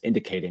players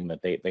indicating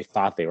that they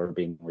thought they were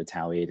being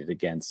retaliated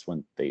against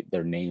when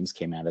their names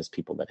came out as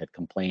people that had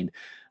complained.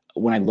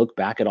 When I look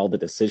back at all the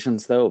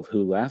decisions, though, of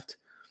who left,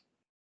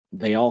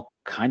 they all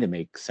kind of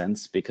make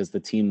sense because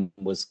the team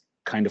was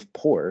kind of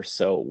poor.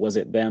 So was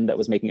it them that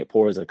was making it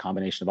poor? Was it a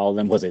combination of all of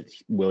them? Was it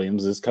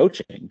Williams's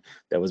coaching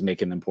that was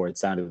making them poor? It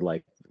sounded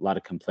like a lot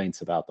of complaints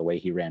about the way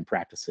he ran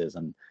practices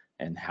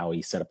and how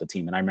he set up the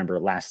team. And I remember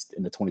in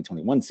the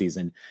 2021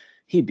 season,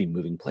 he'd be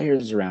moving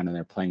players around and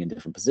they're playing in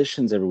different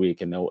positions every week,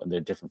 and they're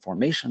different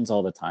formations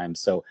all the time.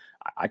 So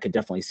I could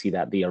definitely see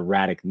that, the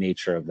erratic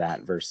nature of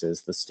that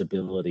versus the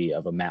stability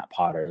of a Matt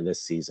Potter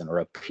this season, or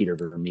a Peter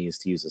Vermees,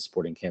 to use a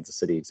Sporting Kansas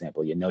City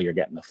example. You're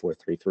getting the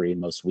 4-3-3 in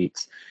most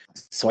weeks.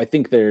 So I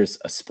think there's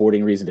a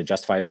sporting reason to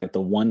justify it.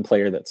 The one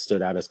player that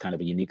stood out as kind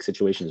of a unique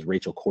situation is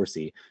Rachel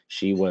Corsie.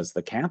 She was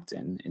the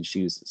captain, and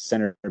she was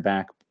center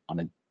back on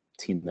a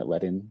team that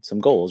let in some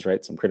goals,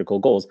 right? Some critical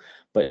goals,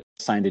 but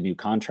signed a new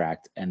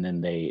contract, and then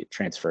they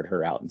transferred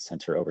her out and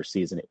sent her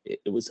overseas. And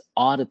it was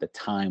odd at the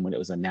time when it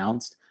was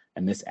announced,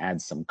 and this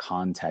adds some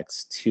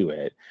context to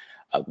it.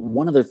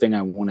 One other thing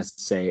I want to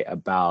say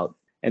about,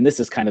 and this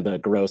is kind of the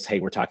gross, hey,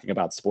 we're talking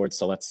about sports,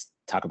 so let's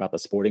talk about the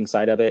sporting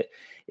side of it,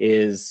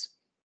 is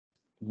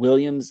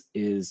Williams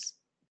is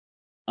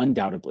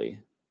undoubtedly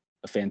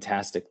a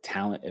fantastic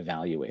talent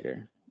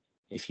evaluator.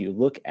 If you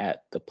look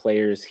at the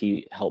players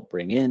he helped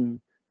bring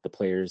in, the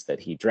players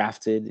that he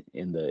drafted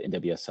in the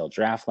NWSL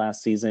draft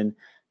last season,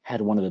 had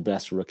one of the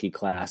best rookie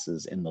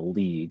classes in the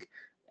league.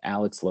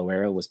 Alex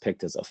Loera was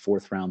picked as a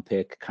 4th-round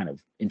pick, kind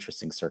of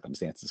interesting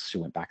circumstances. She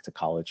went back to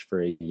college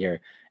for a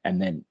year,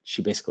 and then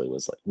she basically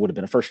would have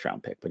been a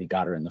 1st-round pick, but he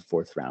got her in the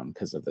 4th round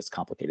because of this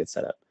complicated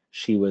setup.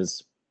 She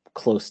was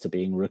close to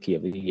being rookie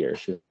of the year.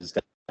 She was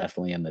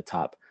definitely in the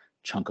top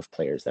chunk of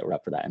players that were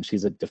up for that. And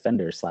she's a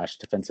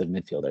defender/defensive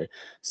midfielder.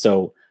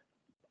 So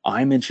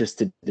I'm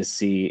interested to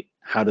see,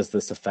 how does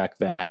this affect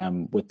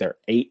them with their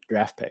 8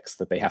 draft picks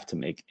that they have to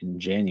make in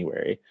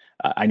January?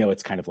 I know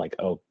it's kind of like,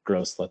 oh,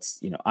 gross.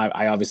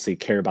 I obviously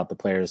care about the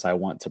players. I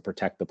want to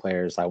protect the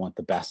players. I want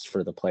the best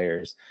for the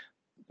players.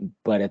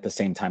 But at the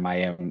same time, I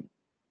am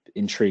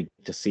intrigued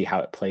to see how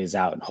it plays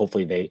out. And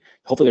hopefully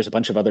there's a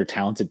bunch of other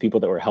talented people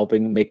that were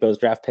helping make those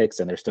draft picks,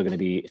 and they're still going to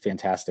be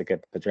fantastic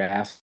at the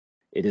draft.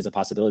 It is a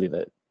possibility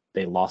that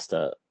they lost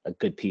a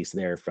good piece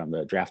there from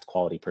the draft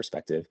quality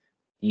perspective,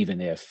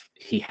 even if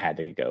he had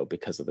to go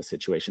because of the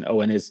situation.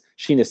 Oh, and as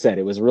Sheena said,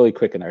 it was really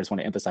quick, and I just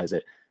want to emphasize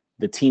it.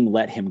 the team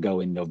let him go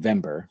in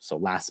November, so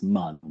last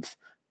month,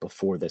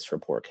 before this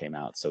report came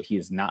out. So he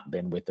has not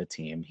been with the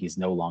team. He's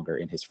no longer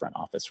in his front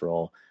office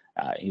role.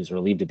 He was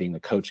relieved of being the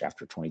coach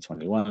after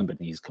 2021, but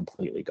he's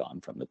completely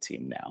gone from the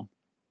team now.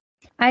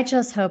 I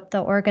just hope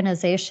the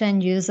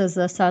organization uses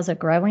this as a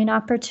growing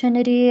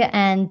opportunity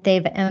and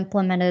they've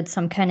implemented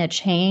some kind of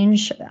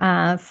change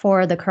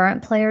for the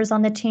current players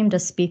on the team to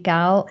speak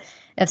out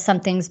if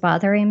something's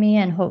bothering me,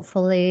 and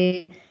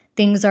hopefully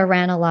things are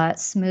ran a lot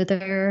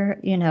smoother,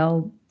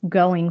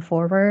 going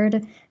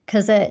forward.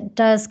 Because it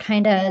does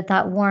kind of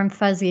that warm,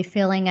 fuzzy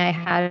feeling I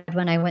had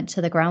when I went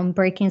to the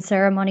groundbreaking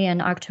ceremony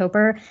in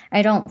October.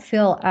 I don't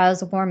feel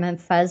as warm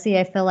and fuzzy.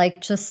 I feel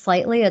like just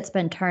slightly it's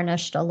been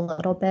tarnished a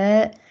little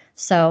bit.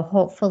 So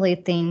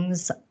hopefully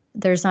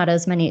there's not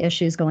as many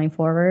issues going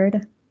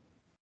forward.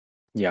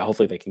 Yeah,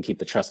 hopefully they can keep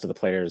the trust of the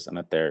players and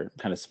that they're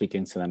kind of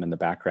speaking to them in the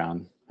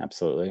background.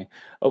 Absolutely.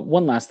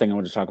 One last thing I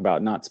want to talk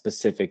about, not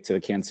specific to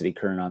the Kansas City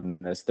Current on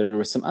this. There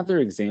were some other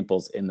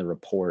examples in the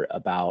report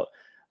about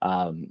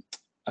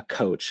a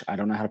coach. I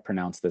don't know how to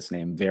pronounce this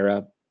name.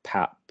 Vera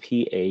Pauw,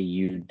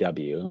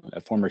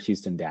 a former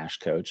Houston Dash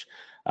coach.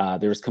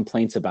 There was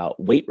complaints about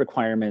weight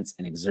requirements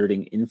and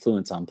exerting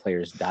influence on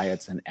players'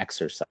 diets and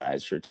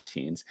exercise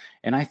routines.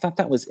 And I thought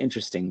that was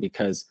interesting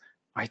because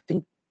I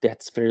think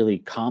that's fairly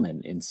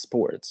common in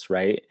sports,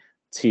 right?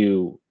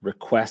 To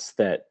request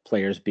that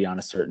players be on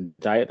a certain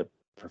diet, the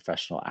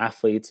professional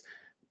athletes.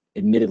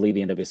 Admittedly,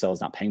 the NWSL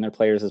is not paying their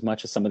players as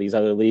much as some of these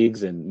other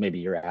leagues, and maybe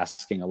you're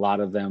asking a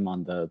lot of them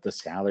on the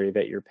salary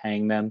that you're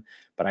paying them.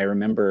 But I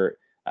remember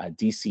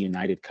DC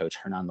United coach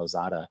Hernan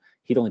Lozada,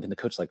 he'd only been the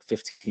coach like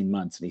 15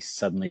 months, and he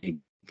suddenly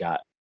got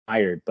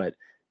hired. But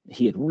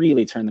he had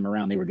really turned them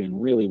around. They were doing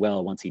really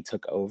well once he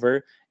took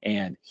over,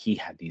 and he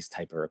had these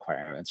type of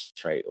requirements,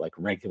 right? Like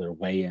regular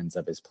weigh-ins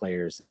of his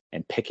players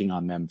and picking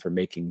on them for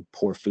making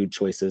poor food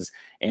choices.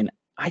 And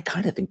I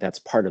kind of think that's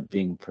part of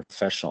being a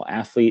professional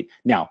athlete.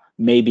 Now,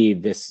 maybe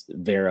this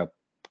Vera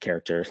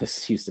character,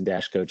 this Houston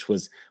Dash coach,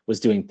 was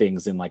doing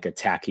things in like a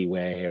tacky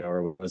way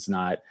or was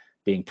not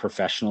being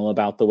professional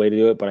about the way to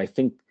do it. But I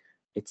think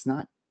it's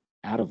not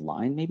out of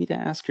line maybe to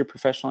ask your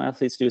professional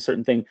athletes to do a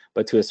certain thing,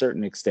 but to a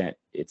certain extent,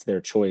 it's their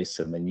choice.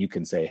 And then you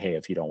can say, hey,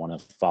 if you don't want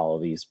to follow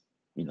these,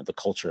 the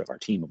culture of our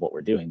team of what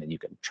we're doing, then you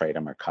can trade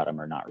them or cut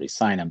them or not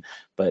re-sign them.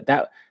 But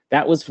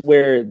that was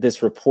where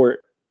this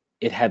report,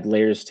 it had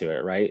layers to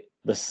it, right?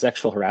 The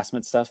sexual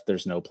harassment stuff,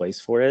 there's no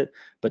place for it.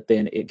 But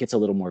then it gets a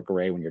little more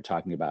gray when you're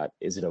talking about,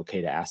 is it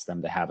okay to ask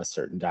them to have a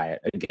certain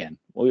diet? Again,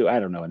 I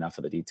don't know enough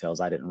of the details.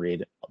 I didn't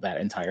read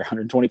that entire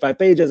 125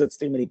 pages. It's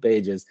too many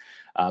pages.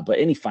 But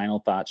any final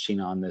thoughts,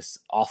 Sheena, on this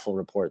awful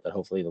report that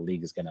hopefully the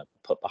league is going to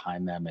put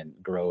behind them and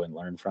grow and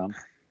learn from?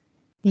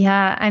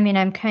 Yeah, I mean,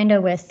 I'm kind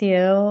of with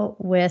you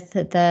with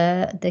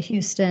the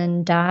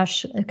Houston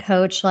Dash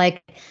coach.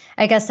 Like,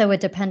 I guess it would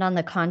depend on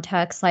the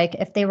context. Like,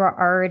 if they were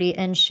already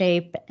in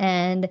shape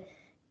and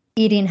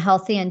eating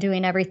healthy and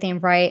doing everything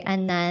right,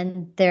 and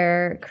then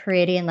they're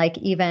creating like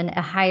even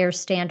a higher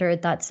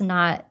standard that's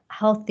not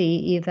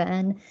healthy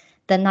even,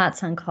 then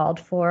that's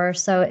uncalled for.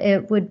 So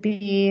it would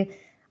be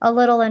a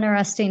little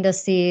interesting to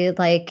see,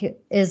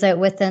 like, is it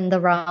within the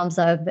realms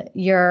of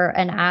you're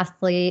an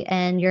athlete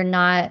and you're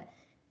not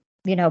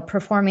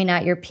performing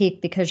at your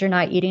peak because you're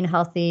not eating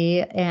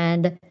healthy.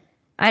 And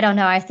I don't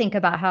know, I think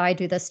about how I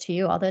do this to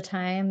you all the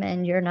time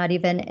and you're not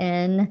even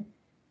in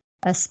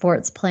a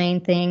sports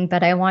playing thing,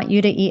 but I want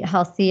you to eat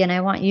healthy and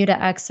I want you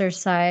to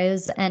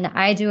exercise. And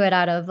I do it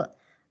out of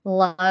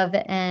love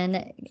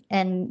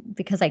and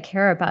because I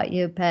care about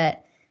you,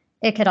 but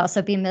it could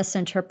also be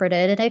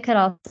misinterpreted and it could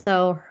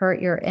also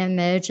hurt your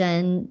image.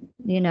 And,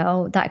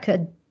 that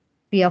could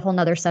be a whole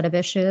nother set of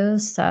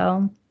issues.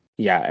 So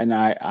yeah, and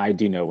I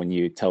do know when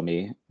you tell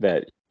me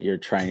that you're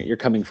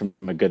coming from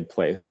a good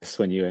place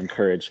when you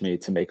encourage me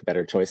to make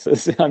better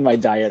choices on my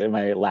diet and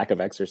my lack of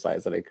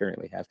exercise that I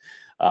currently have.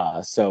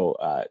 So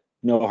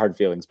no hard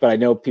feelings. But I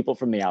know people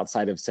from the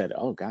outside have said,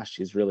 oh gosh,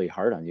 she's really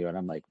hard on you. And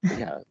I'm like,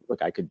 yeah,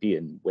 look, I could be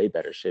in way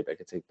better shape. I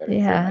could take better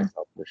care of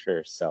myself for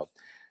sure. So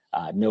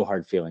no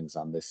hard feelings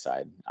on this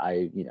side.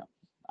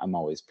 I'm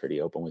always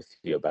pretty open with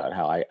you about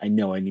how I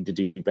know I need to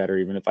do better,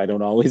 even if I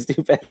don't always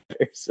do better.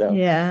 So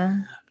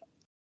yeah.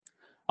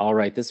 All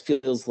right, this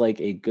feels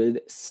like a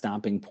good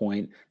stopping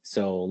point.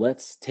 So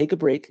let's take a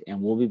break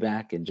and we'll be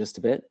back in just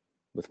a bit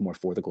with more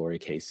For the Glory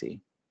KC.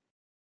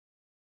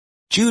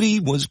 Judy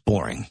was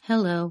boring.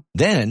 Hello.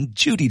 Then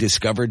Judy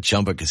discovered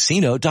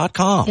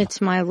ChumbaCasino.com. It's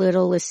my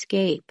little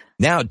escape.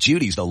 Now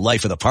Judy's the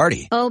life of the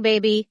party. Oh,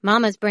 baby,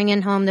 mama's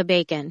bringing home the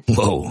bacon.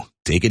 Whoa,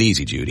 take it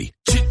easy, Judy.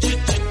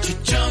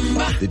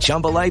 The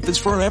Chumba life is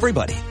for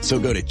everybody. So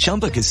go to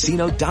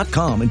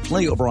ChumbaCasino.com and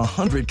play over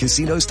 100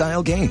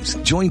 casino-style games.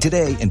 Join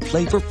today and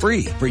play for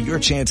free for your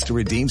chance to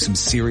redeem some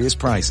serious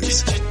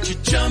prizes.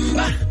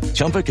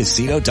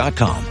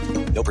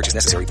 ChumbaCasino.com. No purchase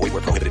necessary. Void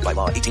where prohibited by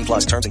law. 18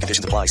 plus terms and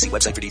conditions apply. See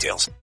website for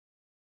details.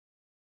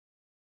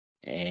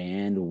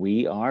 And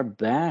we are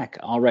back.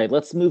 All right,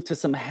 let's move to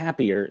some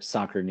happier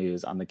soccer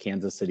news on the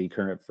Kansas City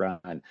Current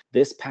front.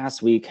 This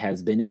past week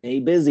has been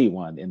a busy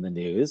one in the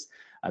news.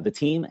 The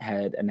team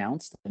had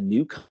announced a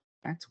new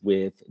contract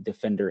with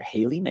defender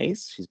Haley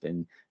Mace.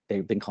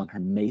 They've been calling her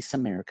Mace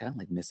America,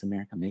 like Miss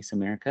America, Mace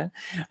America.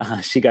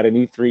 She got a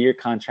new 3-year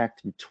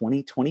contract through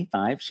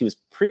 2025. She was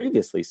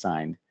previously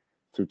signed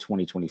through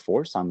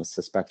 2024. So I'm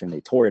suspecting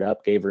they tore it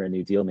up, gave her a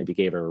new deal, maybe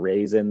gave her a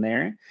raise in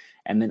there.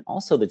 And then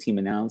also the team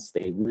announced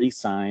they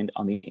re-signed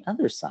on the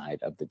other side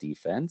of the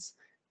defense,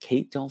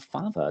 Kate Del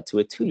Fava, to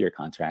a 2-year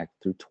contract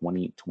through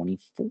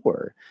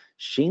 2024.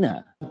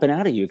 Sheena, jumping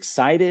out, are you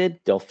excited?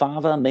 Del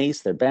Fava,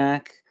 Mace, they're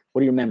back.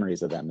 What are your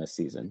memories of them this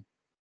season?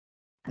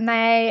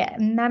 My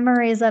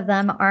memories of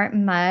them aren't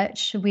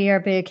much. We are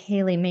big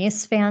Haley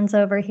Mace fans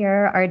over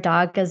here. Our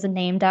dog is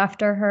named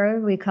after her.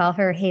 We call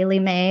her Haley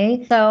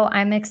May. So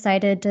I'm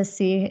excited to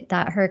see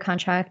that her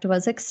contract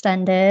was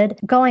extended.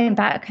 Going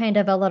back kind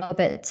of a little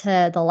bit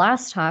to the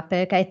last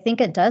topic, I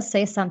think it does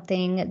say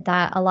something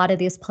that a lot of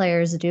these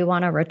players do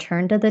want to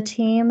return to the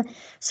team.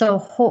 So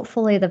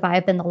hopefully the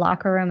vibe in the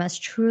locker room has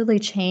truly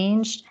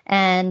changed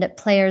and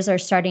players are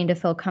starting to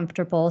feel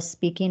comfortable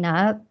speaking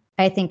up.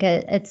 I think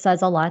it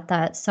says a lot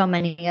that so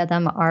many of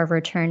them are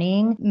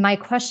returning. My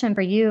question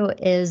for you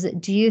is,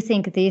 do you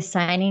think these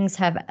signings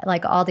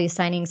all these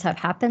signings have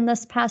happened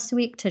this past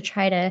week to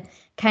try to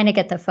kind of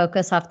get the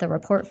focus off the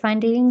report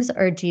findings,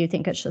 or do you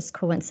think it's just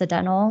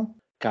coincidental?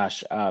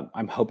 Gosh,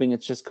 I'm hoping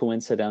it's just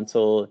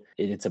coincidental.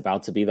 It's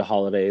about to be the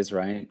holidays,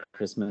 right?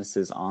 Christmas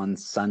is on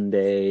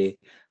Sunday.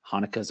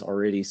 Hanukkah's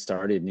already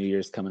started. New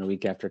Year's coming a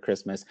week after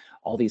Christmas.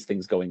 All these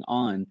things going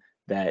on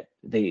that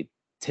they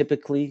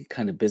typically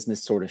kind of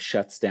business sort of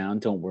shuts down.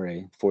 Don't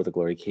worry, For the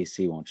Glory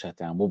KC won't shut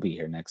down. We'll be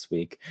here next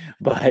week.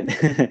 But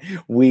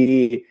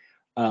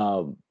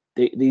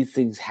these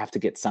things have to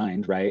get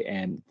signed, right?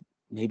 And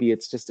maybe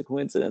it's just a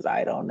coincidence.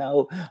 I don't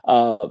know.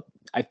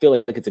 I feel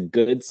like it's a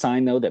good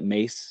sign, though, that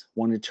Mace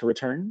wanted to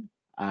return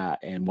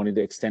and wanted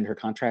to extend her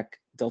contract.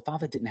 Del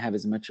Fava didn't have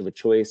as much of a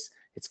choice.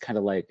 It's kind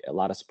of like a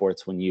lot of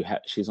sports when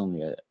she's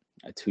only a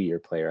 2-year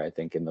player, I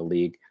think, in the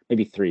league,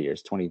 maybe 3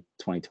 years.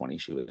 2020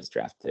 she was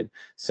drafted.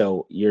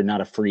 So you're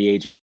not a free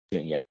agent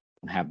yet. You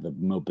don't have the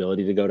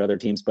mobility to go to other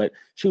teams, but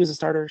she was a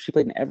starter. She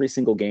played in every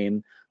single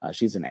game.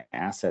 She's an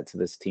asset to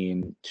this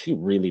team. She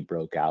really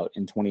broke out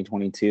in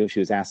 2022. She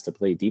was asked to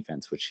play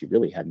defense, which she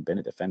really hadn't been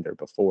a defender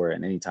before,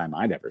 and any time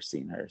I'd ever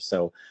seen her.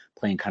 So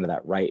playing kind of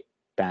that right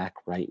back,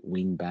 right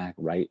wing back,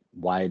 right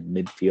wide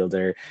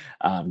midfielder,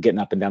 getting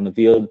up and down the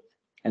field.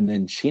 And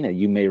then Sheena,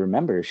 you may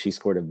remember, she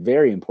scored a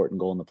very important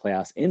goal in the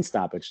playoffs in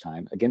stoppage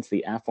time against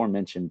the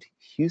aforementioned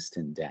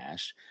Houston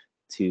Dash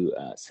to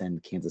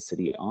send Kansas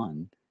City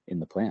on in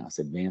the playoffs,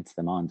 advance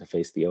them on to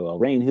face the OL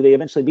Reign, who they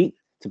eventually beat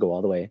to go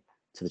all the way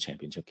to the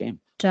championship game.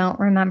 Don't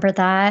remember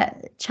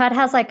that. Chad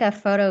has like a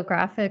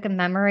photographic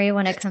memory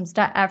when it comes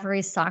to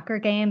every soccer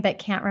game, but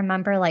can't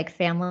remember like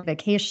family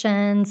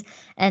vacations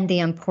and the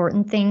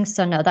important things.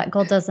 So no, that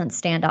goal doesn't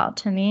stand out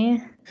to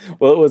me.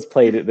 Well, it was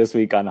played this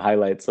week on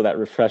highlights, so that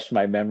refreshed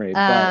my memory.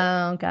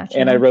 Oh, gotcha.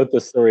 And I wrote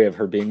the story of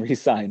her being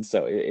re-signed,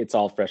 so it's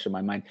all fresh in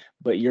my mind.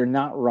 But you're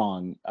not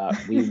wrong.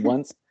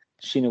 Once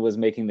Sheena was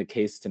making the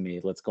case to me,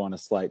 let's go on a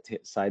slight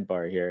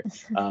sidebar here,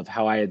 of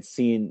how I had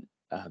seen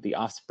the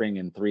Offspring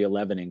and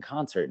 311 in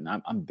concert, and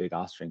I'm a big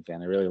Offspring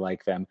fan. I really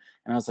like them,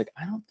 and I was like,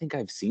 I don't think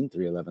I've seen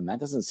 311. That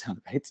doesn't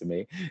sound right to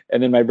me.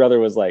 And then my brother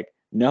was like,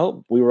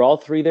 no, we were all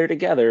three there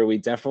together. We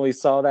definitely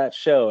saw that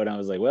show, and I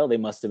was like, well, they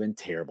must have been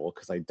terrible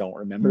because I don't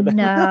remember that.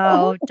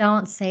 No,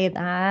 don't say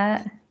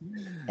that.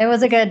 It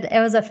was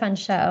a fun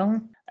show.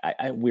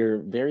 We're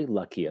very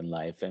lucky in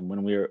life, and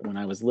when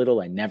I was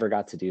little, I never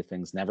got to do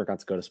things, never got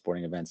to go to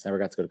sporting events, never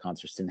got to go to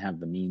concerts, didn't have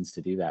the means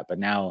to do that. But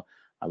now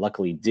I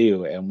luckily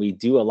do, and we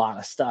do a lot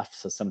of stuff.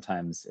 So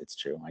sometimes it's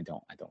true. I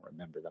don't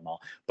remember them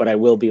all, but I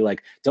will be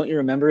like, don't you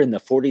remember in the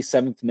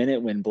 47th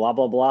minute when blah,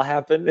 blah, blah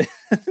happened?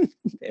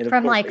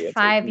 From like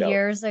 5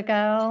 years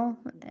ago.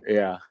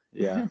 Yeah,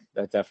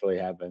 that definitely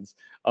happens.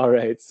 All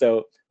right.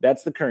 So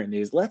that's the current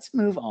news. Let's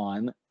move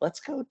on.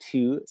 Let's go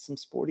to some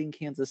sporting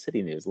Kansas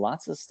City news.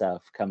 Lots of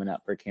stuff coming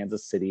up for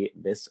Kansas City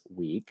this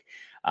week.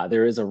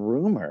 There is a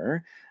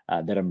rumor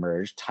that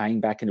emerged,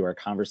 tying back into our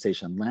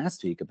conversation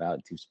last week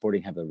about do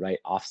Sporting have the right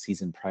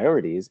off-season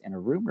priorities, and a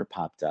rumor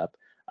popped up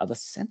of a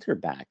center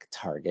back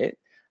target.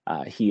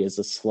 He is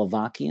a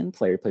Slovakian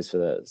player, plays for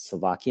the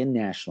Slovakian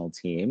national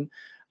team,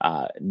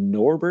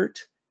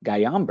 Norbert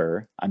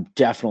Gajamber. I'm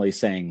definitely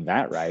saying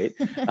that right.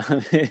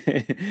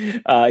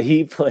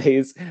 He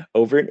plays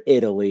over in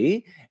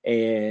Italy.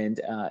 And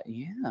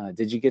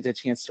did you get a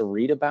chance to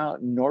read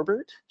about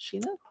Norbert,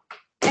 Sheena?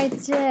 I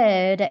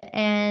did.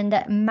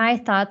 And my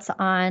thoughts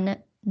on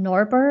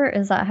Norbert,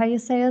 is that how you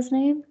say his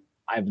name?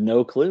 I have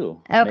no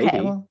clue. Okay.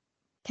 Maybe. Well,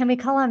 can we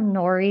call him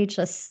Nori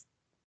just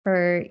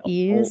for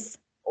ease?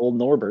 Old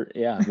Norbert.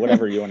 Yeah.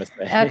 Whatever you want to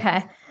say.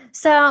 Okay.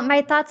 So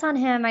my thoughts on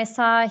him, I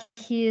saw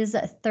he's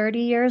 30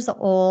 years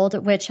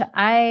old, which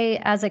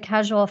as a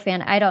casual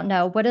fan, I don't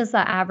know. What is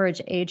the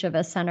average age of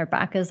a center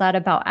back? Is that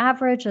about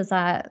average? Is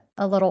that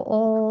a little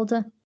old?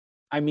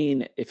 I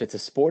mean, if it's a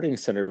sporting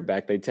center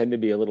back, they tend to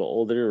be a little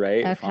older,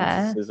 right? Okay.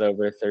 Francis is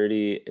over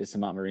 30.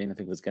 Samant Marine, I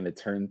think, was going to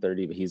turn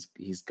 30, but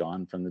he's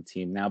gone from the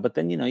team now. But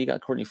then, you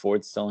got Courtney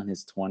Ford still in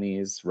his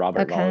 20s.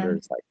 Robert Okay. Molitor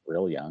is like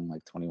real young,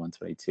 like 21,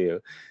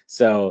 22.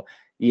 So,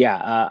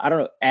 yeah, I don't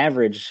know.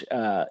 Average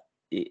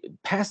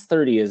past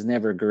 30 is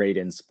never great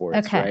in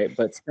sports, Okay. right?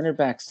 But center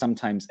backs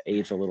sometimes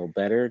age a little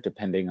better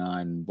depending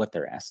on what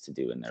they're asked to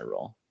do in their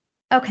role.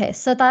 Okay,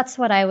 so that's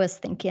what I was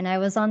thinking. I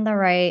was on the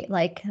right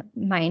like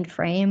mind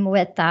frame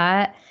with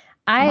that.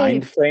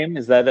 Mind I frame,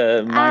 is that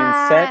a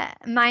mindset?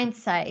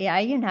 mindset,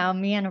 yeah,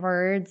 me and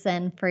words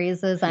and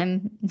phrases.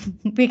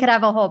 We could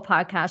have a whole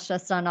podcast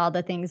just on all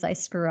the things I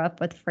screw up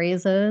with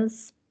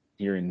phrases.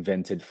 Your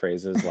invented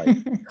phrases like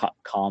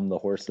calm the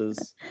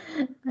horses.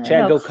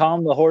 Chad, No, go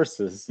calm the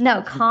horses.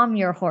 no, calm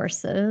your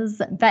horses.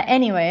 But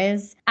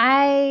anyways,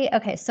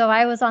 okay, so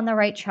I was on the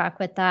right track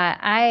with that.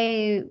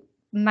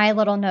 My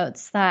little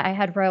notes that I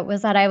had wrote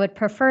was that I would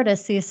prefer to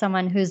see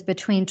someone who's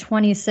between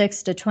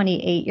 26 to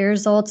 28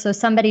 years old. So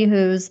somebody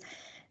who's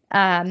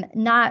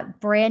not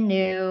brand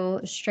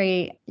new,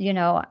 straight, in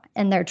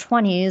their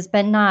 20s,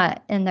 but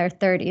not in their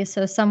 30s.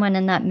 So someone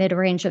in that mid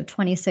range of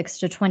 26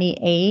 to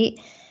 28.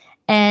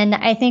 And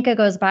I think it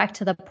goes back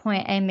to the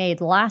point I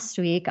made last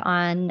week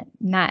on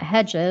Matt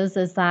Hedges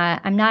is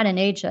that I'm not an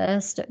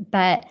ageist,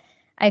 but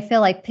I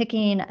feel like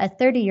picking a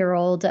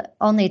 30-year-old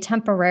only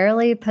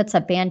temporarily puts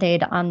a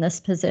Band-Aid on this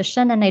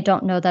position. And I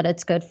don't know that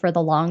it's good for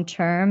the long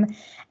term.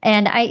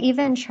 And I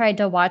even tried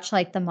to watch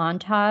like the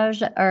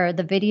montage or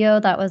the video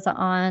that was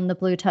on the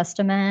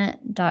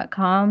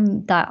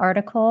bluetestament.com, that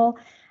article.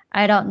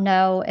 I don't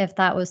know if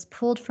that was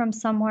pulled from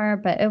somewhere,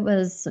 but it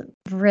was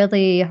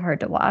really hard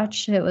to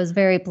watch. It was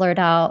very blurred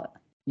out.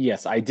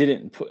 Yes, I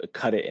didn't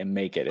cut it and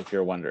make it, if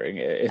you're wondering.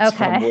 It's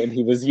from Okay. when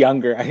he was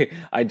younger.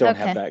 I don't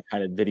have Okay. that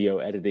kind of video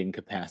editing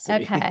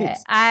capacity. Okay.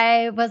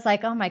 I was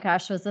like, oh my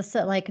gosh, was this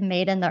like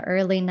made in the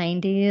early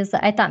 90s?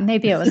 I thought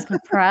maybe it was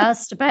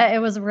compressed, but it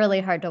was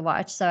really hard to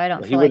watch. So I don't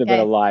Well, he feel would like have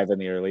been alive in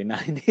the early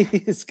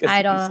 90s because I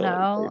he's don't so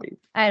know. 30.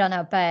 I don't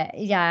know. But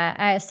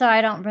yeah, so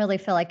I don't really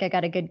feel like I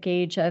got a good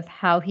gauge of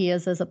how he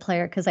is as a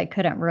player because I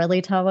couldn't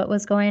really tell what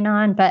was going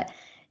on. But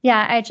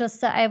yeah,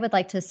 I would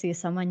like to see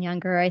someone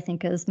younger, I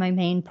think is my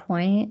main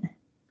point.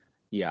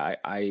 Yeah,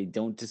 I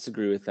don't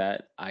disagree with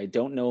that. I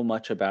don't know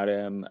much about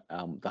him.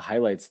 The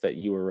highlights that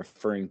you were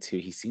referring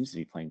to, he seems to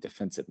be playing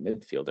defensive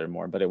midfielder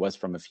more, but it was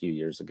from a few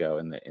years ago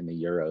in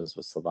the Euros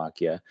with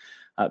Slovakia.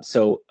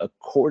 So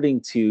according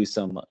to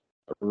some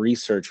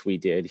research we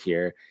did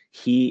here,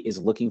 he is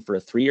looking for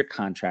a 3-year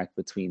contract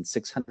between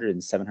 600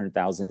 and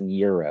 700,000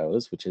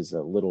 euros, which is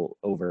a little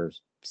over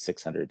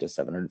 600 to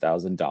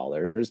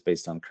 $700,000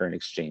 based on current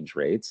exchange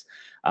rates.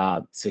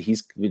 So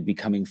would be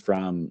coming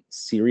from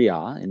Serie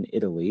A in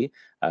Italy,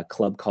 a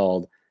club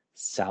called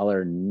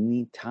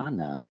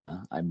Salernitana.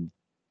 I'm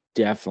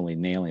definitely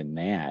nailing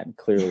that.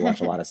 Clearly watch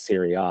a lot of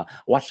Serie A.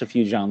 Watched a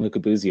few Gianluca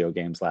Buzio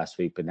games last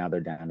year, but now they're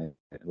down in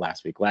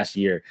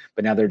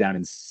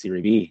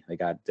Serie B. They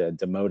got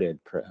demoted,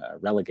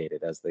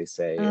 relegated, as they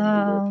say in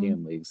the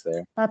European leagues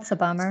there. That's a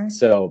bummer.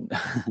 So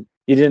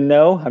you didn't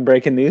know? I'm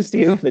breaking news to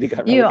you that he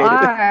got You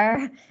relegated?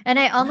 are. And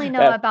I only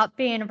know about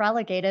being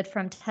relegated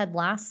from Ted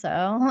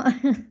Lasso.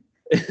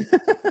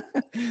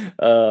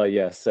 Oh,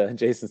 yes.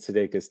 Jason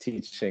Sudeikis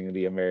teaching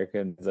the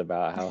Americans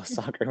about how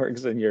soccer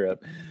works in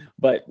Europe.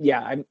 But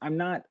yeah, I'm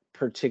not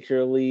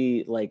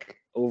particularly like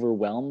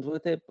overwhelmed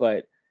with it,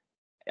 but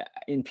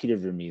in Peter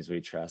Vermees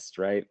we trust,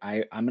 right?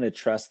 I'm going to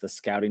trust the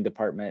scouting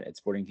department at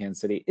Sporting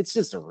Kansas City. It's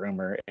just a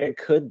rumor. It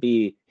could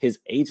be his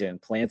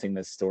agent planting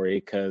this story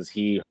because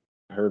he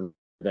heard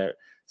that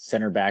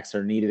center backs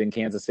are needed in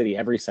Kansas City.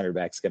 Every center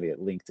back's going to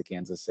get linked to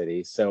Kansas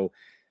City. So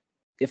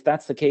if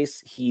that's the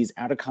case, he's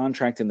out of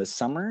contract in the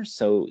summer,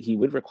 so he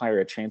would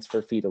require a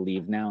transfer fee to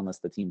leave now unless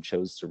the team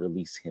chose to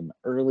release him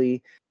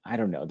early. I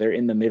don't know. They're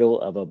in the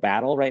middle of a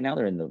battle right now.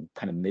 They're in the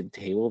kind of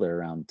mid-table. They're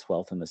around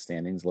 12th in the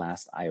standings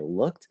last I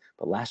looked,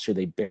 but last year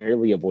they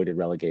barely avoided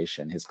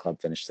relegation. His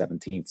club finished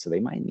 17th, so they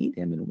might need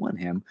him and want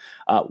him.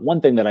 One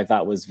thing that I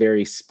thought was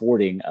very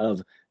sporting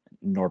of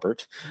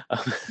Norbert,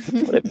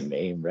 what a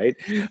name, right?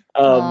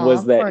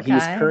 Was that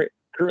he's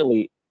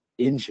currently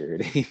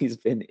injured. He's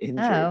been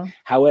injured.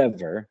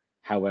 However,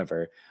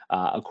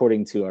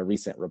 according to a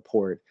recent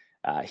report,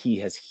 he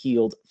has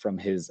healed from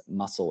his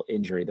muscle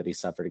injury that he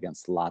suffered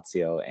against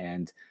Lazio,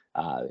 and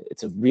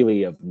it's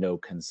really of no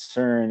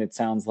concern, it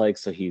sounds like.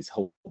 So he's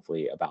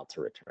hopefully about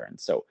to return.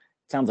 So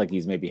it sounds like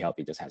he's maybe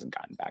healthy, just hasn't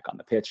gotten back on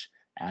the pitch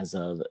as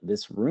of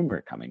this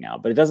rumor coming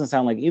out. But it doesn't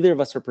sound like either of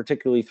us are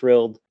particularly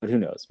thrilled, but who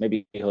knows?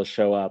 Maybe he'll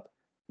show up.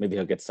 Maybe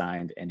he'll get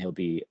signed and he'll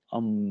be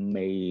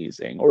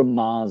amazing, or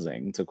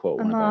amazing, to quote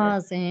one of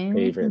our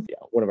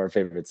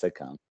favorite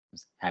sitcoms.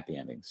 Happy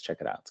Endings. Check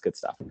it out. It's good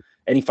stuff.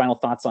 Any final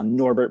thoughts on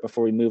Norbert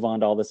before we move on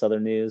to all this other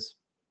news?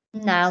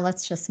 No,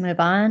 let's just move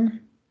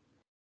on.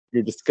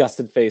 Your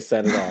disgusted face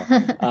said it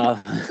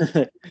all.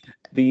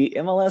 The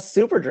MLS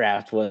Super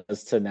Draft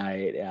was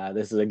tonight.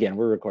 This is, again,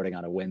 we're recording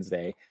on a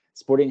Wednesday.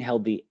 Sporting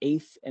held the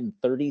 8th and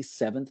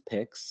 37th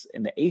picks.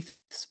 In the 8th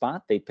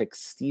spot, they picked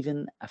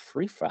Stephen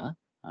Afrifa.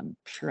 I'm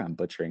sure I'm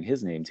butchering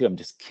his name too. I'm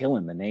just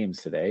killing the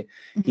names today.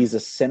 He's a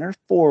center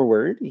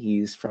forward.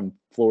 He's from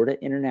Florida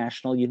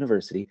International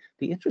University.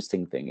 The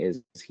interesting thing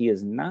is he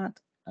is not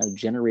a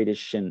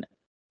Generation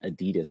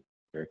Adidas,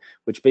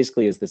 which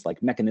basically is this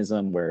like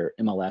mechanism where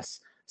MLS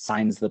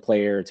signs the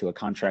player to a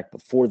contract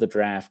before the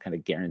draft, kind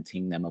of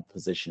guaranteeing them a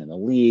position in the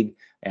league,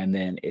 and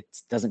then it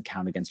doesn't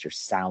count against your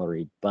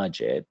salary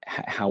budget.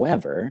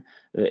 However,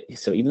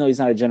 so even though he's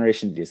not a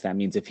Generation Adidas, that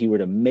means if he were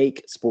to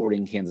make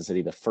Sporting Kansas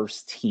City the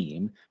first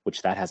team,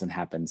 which that hasn't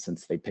happened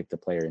since they picked a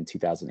player in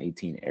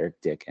 2018, Eric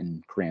Dick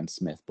and Graham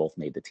Smith both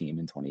made the team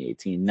in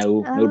 2018.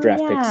 No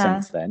draft picks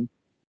since then.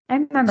 I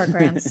remember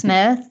Graham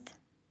Smith.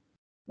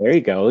 There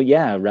you go.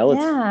 Yeah,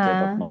 relative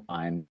of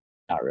mine.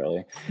 Not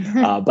really.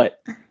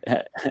 But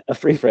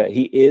Afrifa,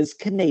 he is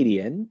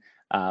Canadian.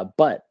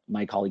 But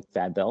my colleague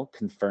Thad Bell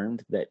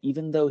confirmed that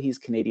even though he's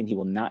Canadian, he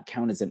will not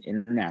count as an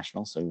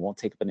international. So he won't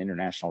take up an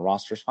international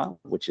roster spot,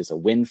 which is a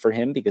win for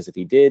him, because if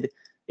he did,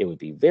 it would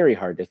be very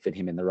hard to fit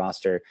him in the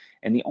roster.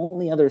 And the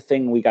only other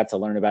thing we got to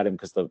learn about him,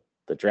 because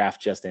the draft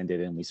just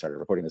ended and we started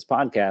recording this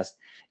podcast,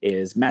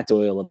 is Matt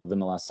Doyle of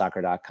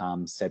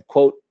MLSsoccer.com said,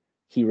 quote,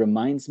 "He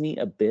reminds me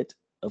a bit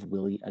of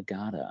Willie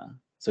Agata."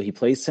 So he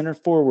plays center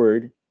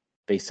forward.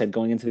 They said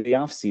going into the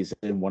offseason,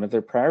 one of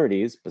their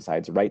priorities,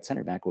 besides right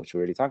center back, which we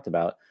already talked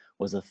about,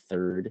 was a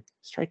third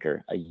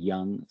striker, a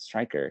young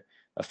striker.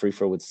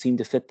 Afrifa would seem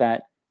to fit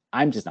that.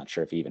 I'm just not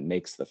sure if he even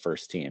makes the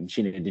first team.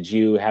 Sheena, did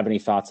you have any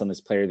thoughts on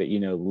this player that you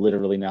know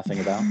literally nothing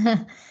about?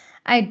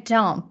 I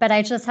don't, but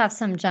I just have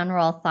some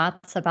general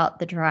thoughts about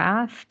the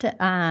draft.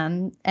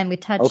 And we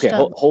touched. Okay,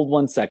 hold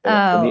 1 second.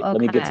 Oh, let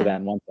me get to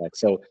that in 1 sec.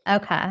 So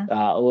okay,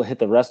 we'll hit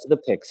the rest of the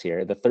picks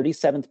here. The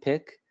 37th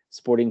pick,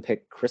 Sporting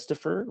pick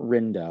Christopher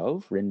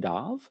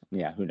Rindov.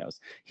 Yeah, who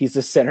knows? He's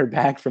a center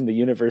back from the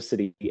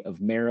University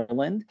of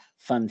Maryland.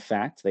 Fun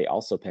fact, they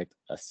also picked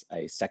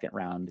a second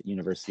round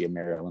University of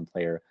Maryland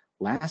player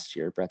last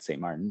year. Brett St.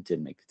 Martin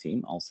did make the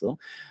team also.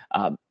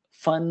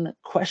 Fun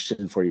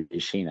question for you,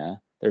 Sheena.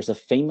 There's a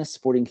famous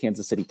Sporting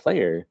Kansas City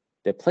player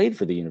that played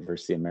for the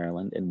University of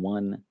Maryland and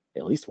won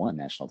at least one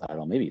national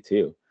title, maybe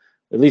two,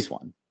 at least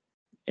one.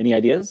 Any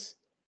ideas?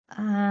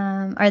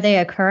 Are they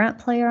a current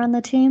player on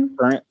the team?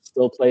 Current,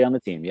 still play on the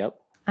team, yep.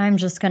 I'm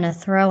just going to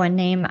throw a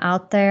name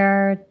out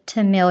there.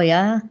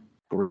 Tamilia.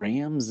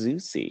 Graham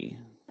Zusi.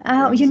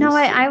 Oh, you know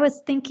what? I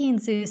was thinking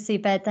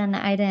Zusi, but then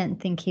I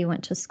didn't think he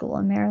went to school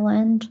in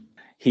Maryland.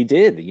 He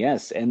did,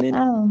 yes. And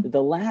then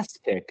the last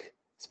pick,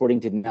 Sporting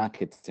did not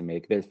get to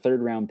make. Their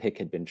third round pick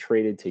had been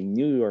traded to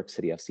New York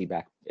City FC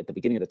back at the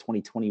beginning of the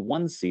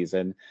 2021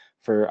 season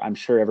for, I'm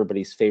sure,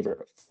 everybody's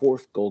favorite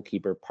fourth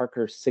goalkeeper,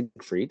 Parker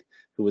Siegfried,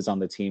 who was on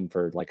the team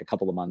for like a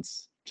couple of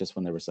months just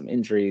when there were some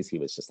injuries. He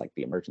was just like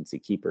the emergency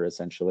keeper,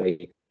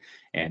 essentially.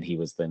 And he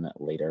was then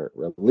later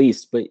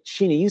released. But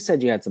Sheena, you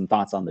said you had some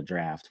thoughts on the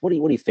draft. What are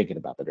you thinking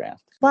about the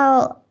draft?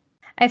 Well,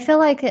 I feel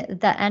like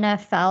the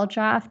NFL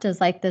draft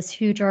is like this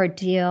huge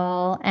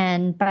ordeal.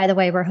 And by the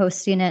way, we're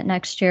hosting it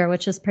next year,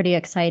 which is pretty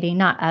exciting.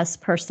 Not us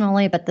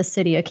personally, but the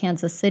city of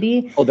Kansas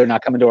City. Oh, they're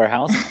not coming to our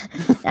house?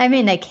 I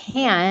mean, they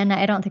can.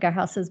 I don't think our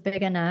house is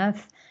big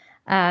enough.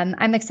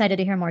 I'm excited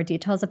to hear more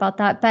details about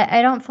that. But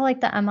I don't feel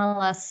like the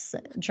MLS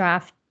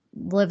draft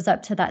lives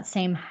up to that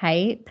same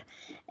hype.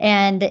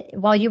 And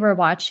while you were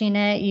watching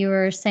it, you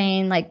were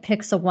saying like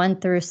picks of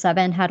 1 through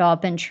 7 had all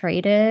been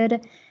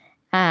traded.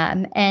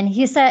 And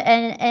he said,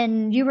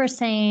 and you were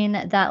saying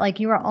that like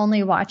you were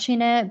only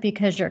watching it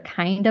because you're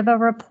kind of a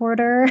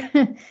reporter,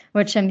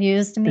 which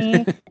amused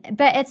me.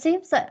 But it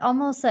seems that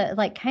almost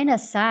like kind of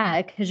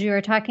sad because you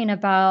were talking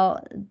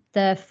about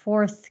the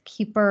fourth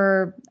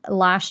keeper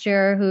last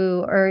year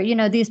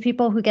these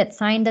people who get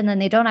signed and then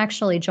they don't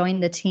actually join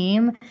the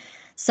team.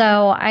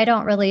 So I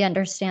don't really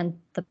understand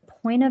the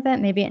point of it.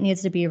 Maybe it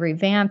needs to be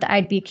revamped.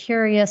 I'd be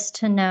curious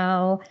to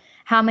know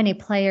how many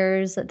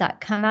players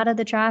that come out of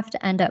the draft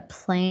end up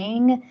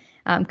playing,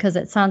 because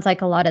it sounds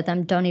like a lot of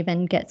them don't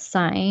even get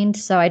signed.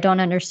 So I don't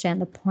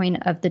understand the point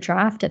of the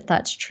draft if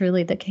that's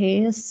truly the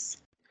case.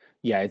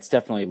 Yeah, it's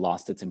definitely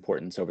lost its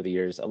importance over the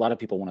years. A lot of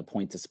people want to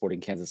point to Sporting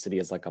Kansas City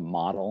as like a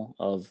model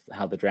of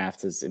how the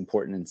draft is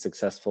important and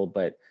successful,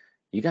 but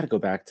you got to go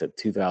back to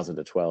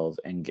 2012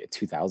 and get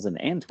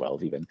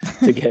 2012 even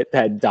to get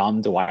that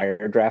Dom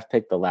Dwyer draft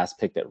pick, the last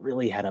pick that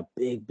really had a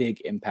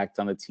big impact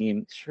on the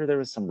team. Sure, there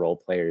was some role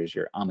players,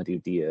 your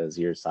Amadou Diaz,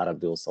 your Saad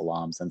Abdul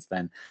Salam since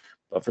then.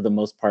 But for the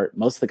most part,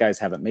 most of the guys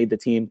haven't made the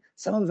team.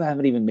 Some of them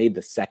haven't even made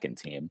the second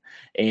team.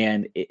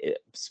 And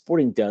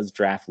Sporting does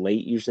draft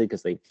late usually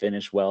because they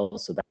finish well.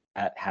 So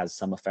that has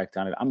some effect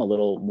on it. I'm a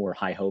little more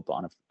high hope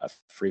on a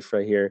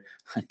Afrifa here.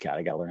 God,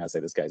 I got to learn how to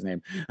say this guy's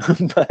name.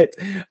 But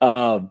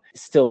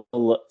still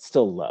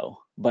low,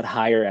 but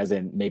higher as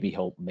in maybe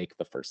he'll make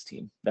the first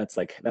team. That's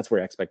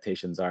where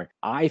expectations are.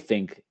 I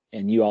think,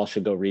 and you all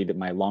should go read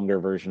my longer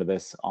version of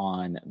this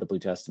on the Blue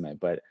Testament,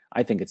 but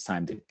I think it's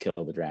time to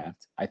kill the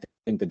draft. I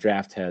think the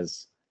draft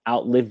has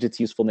outlived its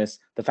usefulness.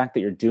 The fact that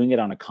you're doing it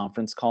on a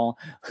conference call,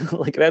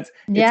 like it's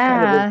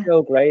kind of a Yeah.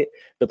 joke, right?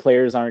 The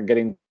players aren't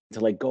getting to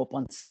like go up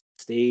on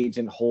stage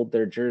and hold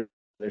their jersey,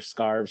 their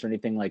scarves or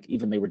anything like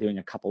even they were doing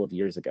a couple of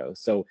years ago.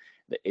 So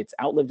it's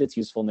outlived its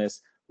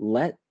usefulness.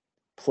 Let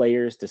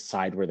players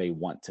decide where they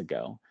want to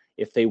go.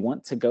 If they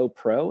want to go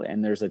pro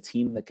and there's a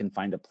team that can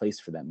find a place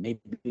for them,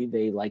 maybe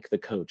they like the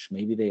coach,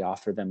 maybe they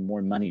offer them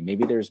more money,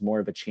 maybe there's more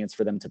of a chance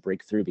for them to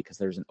break through because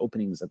there's an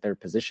openings at their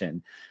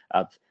position.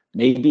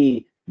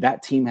 Maybe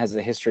that team has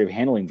a history of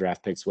handling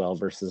draft picks well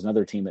versus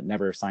another team that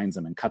never signs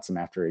them and cuts them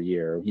after a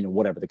year,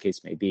 whatever the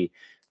case may be.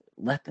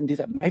 Let them do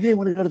that. Maybe they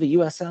want to go to the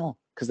USL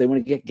because they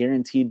want to get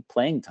guaranteed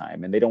playing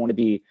time and they don't want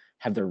to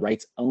have their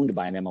rights owned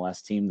by an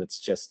MLS team that's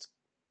just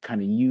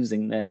kind of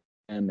using them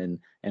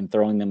and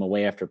throwing them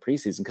away after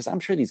preseason, because I'm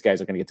sure these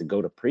guys are going to get to go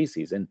to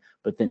preseason,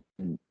 but then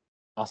it's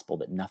possible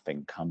that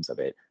nothing comes of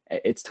it.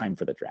 It's time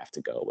for the draft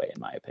to go away, in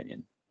my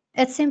opinion.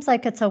 It seems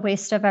like it's a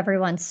waste of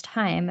everyone's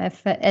time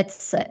if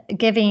it's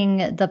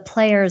giving the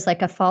players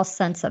like a false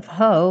sense of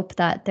hope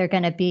that they're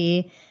going to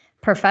be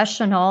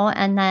professional,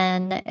 and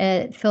then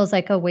it feels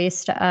like a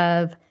waste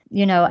of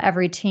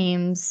every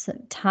team's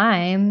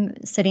time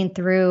sitting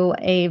through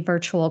a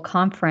virtual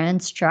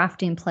conference,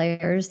 drafting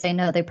players they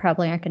know they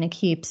probably aren't going to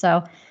keep.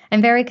 So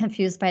I'm very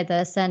confused by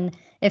this. And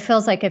it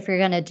feels like if you're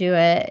going to do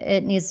it,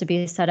 it needs to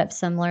be set up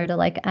similar to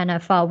like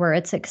NFL where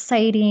it's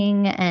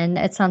exciting. And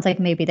it sounds like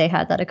maybe they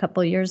had that a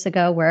couple of years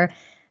ago where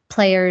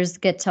players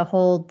get to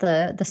hold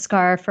the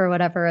scarf or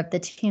whatever of the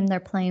team they're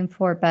playing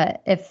for.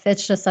 But if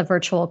it's just a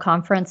virtual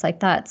conference, like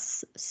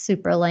that's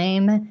super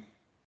lame.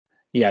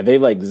 Yeah, they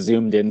like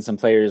zoomed in some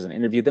players and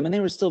interviewed them, and they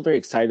were still very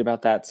excited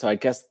about that. So I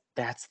guess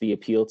that's the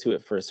appeal to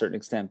it for a certain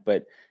extent.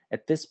 But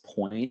at this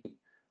point,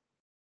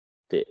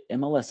 the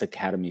MLS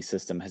Academy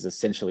system has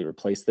essentially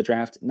replaced the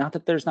draft. Not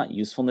that there's not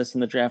usefulness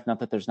in the draft,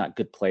 not that there's not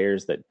good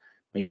players that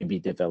maybe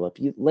develop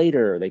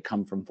later, or they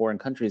come from foreign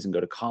countries and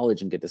go to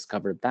college and get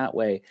discovered that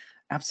way.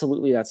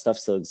 Absolutely, that stuff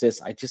still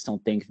exists. I just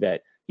don't think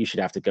that you should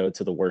have to go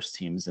to the worst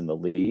teams in the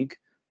league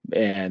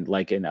and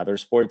like in other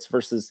sports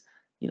versus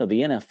the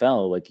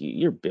NFL, like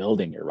you're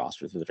building your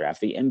roster through the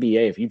draft. The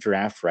NBA, if you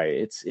draft right,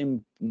 it's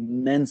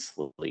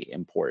immensely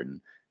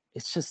important.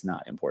 It's just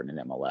not important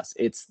in MLS.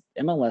 It's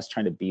MLS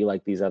trying to be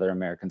like these other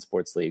American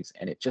sports leagues,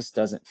 and it just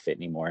doesn't fit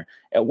anymore.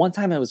 At one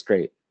time, it was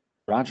great.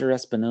 Roger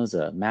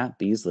Espinoza, Matt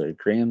Beasler,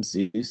 Graham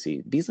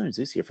Zusi. Beasler and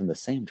Zusi are from the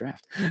same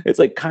draft. It's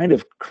like kind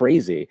of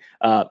crazy.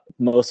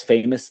 Most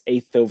famous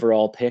 8th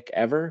overall pick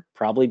ever,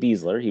 probably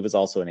Beasler. He was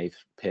also an 8th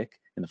pick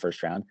in the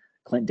first round.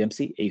 Clint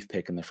Dempsey, 8th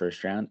pick in the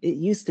first round. It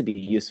used to be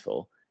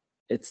useful.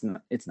 It's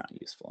not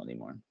useful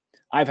anymore.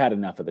 I've had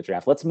enough of the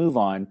draft. Let's move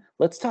on.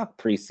 Let's talk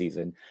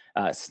preseason.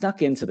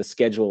 Snuck into the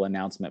schedule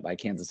announcement by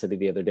Kansas City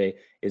the other day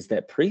is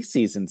that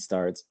preseason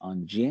starts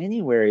on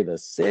January the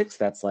 6th.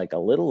 That's like a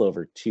little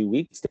over 2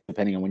 weeks,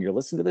 depending on when you're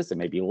listening to this. It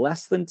may be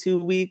less than 2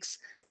 weeks.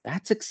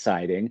 That's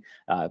exciting.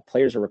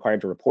 Players are required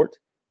to report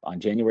on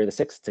January the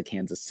 6th to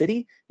Kansas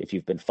City. If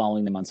you've been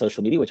following them on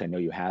social media, which I know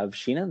you have,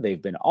 Sheena,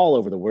 they've been all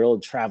over the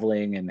world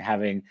traveling and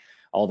having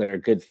all their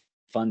good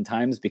fun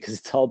times because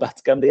it's all about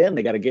to come to the end.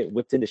 They got to get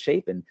whipped into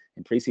shape and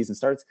preseason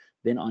starts.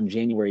 Then on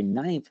January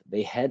 9th,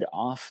 they head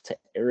off to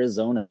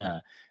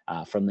Arizona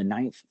from the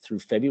 9th through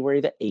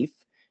February the 8th.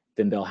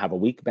 Then they'll have a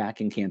week back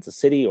in Kansas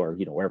City or,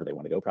 wherever they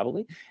want to go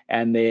probably.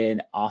 And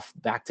then off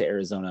back to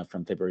Arizona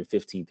from February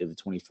 15th to the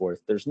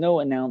 24th. There's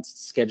no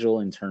announced schedule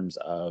in terms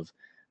of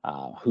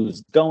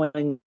who's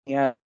going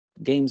yet.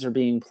 Games are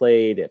being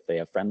played, if they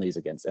have friendlies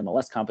against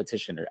MLS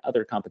competition or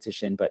other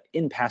competition. But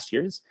in past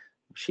years,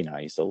 Sheena and I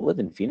used to live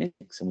in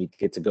Phoenix, and we'd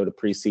get to go to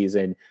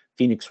preseason.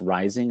 Phoenix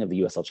Rising of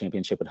the USL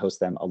Championship would host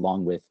them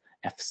along with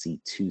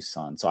FC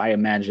Tucson. So I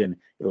imagine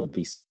it'll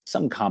be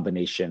some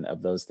combination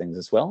of those things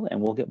as well, and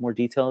we'll get more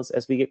details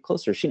as we get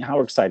closer. Sheena,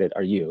 how excited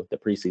are you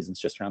that preseason's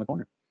just around the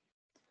corner?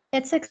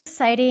 It's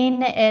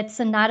exciting. It's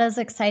not as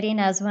exciting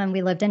as when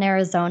we lived in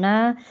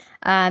Arizona,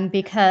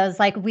 because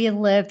like we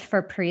lived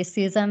for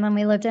preseason when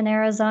we lived in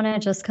Arizona,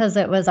 just because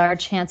it was our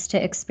chance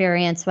to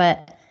experience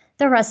what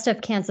the rest of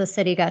Kansas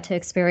City got to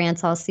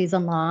experience all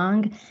season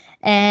long.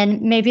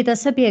 And maybe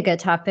this would be a good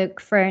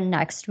topic for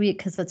next week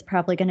because it's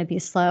probably going to be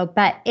slow.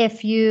 But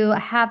if you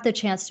have the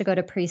chance to go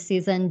to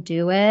preseason,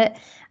 do it.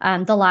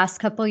 The last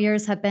couple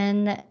years have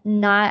been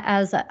not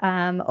as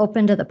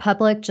open to the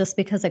public just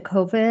because of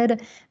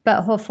COVID.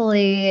 But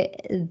hopefully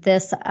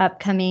this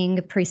upcoming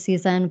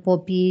preseason will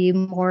be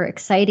more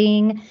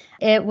exciting.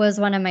 It was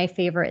one of my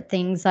favorite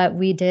things that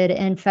we did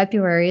in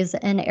February's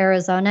in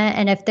Arizona.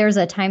 And if there's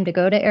a time to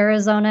go to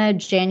Arizona,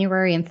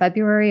 January and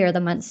February are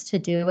the months to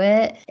do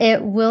it.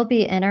 It will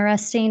be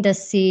interesting to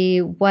see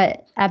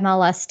what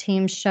MLS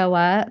teams show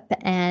up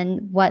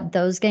and what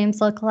those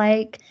games look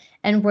like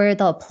and where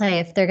they'll play.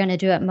 If they're going to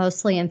do it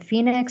mostly in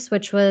Phoenix,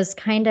 which was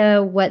kind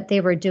of what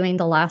they were doing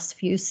the last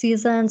few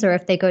seasons, or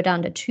if they go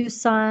down to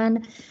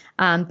Tucson.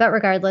 But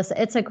regardless,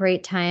 it's a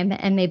great time,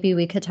 and maybe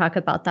we could talk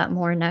about that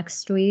more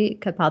next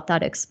week, about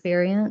that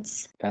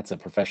experience. That's a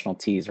professional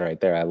tease right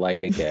there. I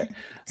like it.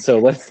 So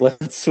let's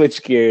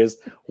switch gears.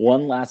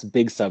 One last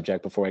big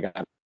subject before I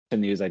got to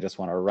news I just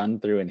want to run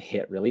through and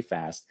hit really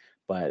fast.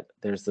 But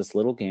there's this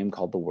little game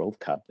called the World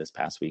Cup this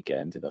past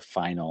weekend, the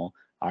final.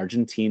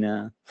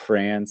 Argentina,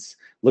 France.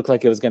 Looked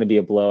like it was going to be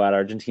a blowout.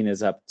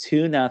 Argentina's up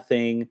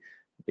 2-0.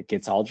 It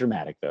gets all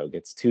dramatic, though. It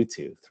gets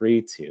 2-2,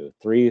 3-2,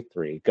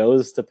 3-3.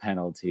 Goes to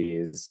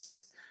penalties.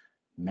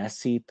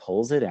 Messi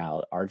pulls it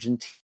out.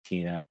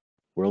 Argentina,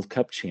 World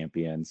Cup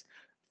champions.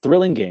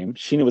 Thrilling game.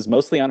 Sheena was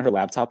mostly on her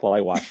laptop while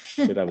I watched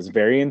it. I was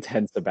very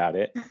intense about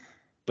it.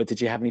 But did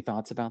you have any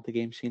thoughts about the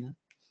game, Sheena?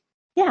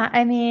 Yeah,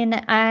 I mean,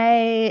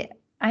 I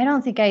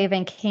don't think I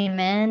even came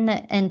in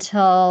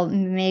until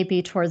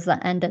maybe towards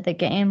the end of the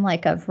game,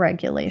 like of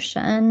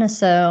regulation.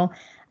 So,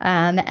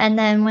 and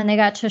then when they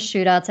got to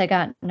shootouts, I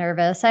got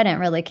nervous. I didn't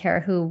really care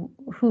who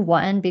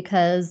won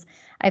because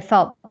I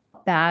felt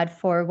bad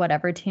for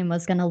whatever team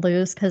was going to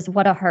lose, because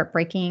what a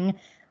heartbreaking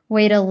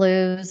way to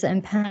lose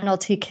and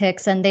penalty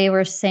kicks. And they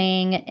were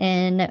saying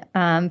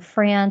in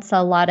France,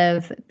 a lot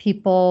of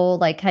people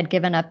like had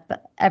given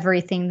up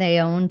everything they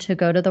owned to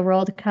go to the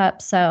World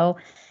Cup. So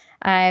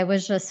I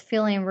was just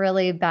feeling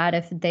really bad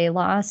if they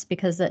lost,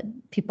 because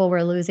people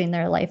were losing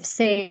their life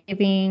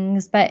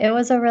savings. But it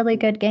was a really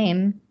good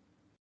game.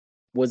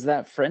 Was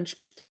that French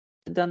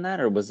that done that,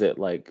 or was it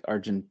like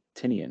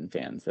Argentinian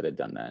fans that had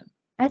done that?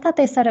 I thought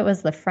they said it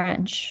was the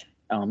French.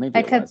 Oh, maybe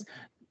it was.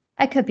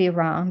 I could be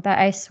wrong, but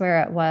I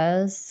swear it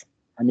was.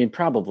 I mean,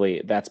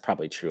 that's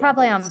probably true.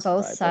 Probably on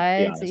both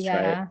sides, honest,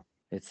 yeah. Right?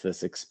 It's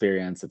this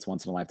experience. It's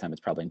once in a lifetime. It's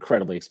probably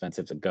incredibly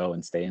expensive to go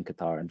and stay in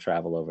Qatar and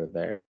travel over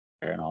there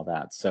and all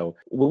that. So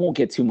we won't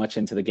get too much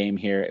into the game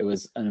here. It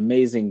was an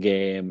amazing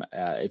game.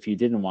 If you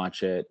didn't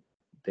watch it,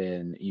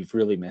 then you've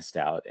really missed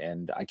out.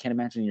 And I can't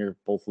imagine you're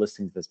both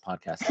listening to this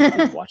podcast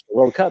and watch the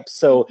World Cup.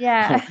 So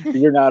yeah,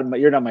 you're not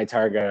my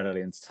target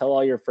audience. Tell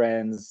all your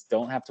friends.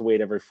 Don't have to wait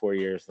every 4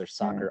 years. There's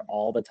soccer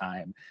all the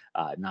time,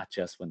 not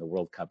just when the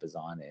World Cup is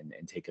on and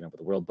taking over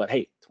the world. But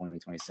hey,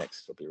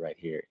 2026 will be right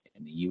here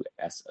in the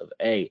US of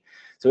A.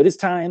 So it is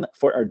time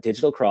for our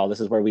digital crawl. This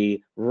is where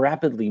we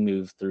rapidly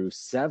move through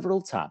several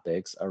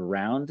topics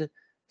around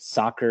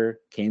soccer,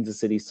 Kansas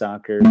City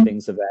soccer,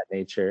 things of that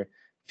nature.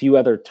 Few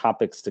other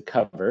topics to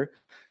cover.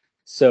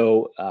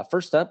 So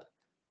first up,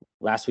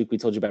 last week we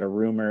told you about a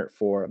rumor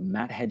for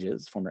Matt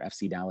Hedges, former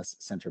FC Dallas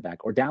center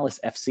back, or Dallas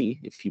FC,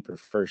 if you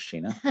prefer,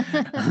 Sheena,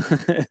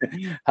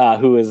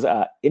 who is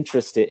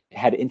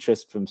had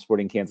interest from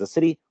Sporting Kansas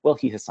City. Well,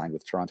 he has signed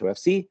with Toronto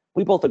FC.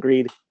 We both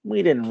agreed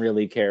we didn't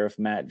really care if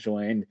Matt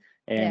joined,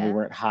 and we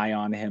weren't high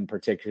on him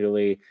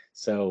particularly.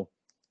 So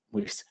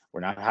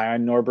we're not high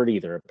on Norbert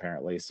either,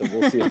 apparently. So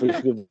we'll see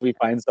if we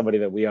find somebody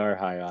that we are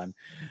high on.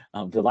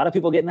 There's a lot of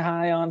people getting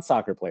high on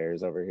soccer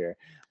players over here.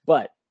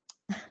 But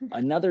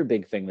another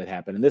big thing that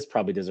happened, and this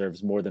probably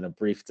deserves more than a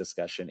brief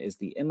discussion, is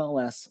the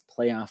MLS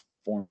playoff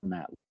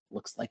format.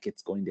 Looks like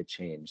it's going to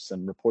change.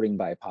 Some reporting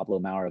by Pablo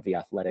Maurer of The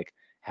Athletic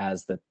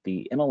has that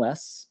the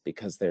MLS,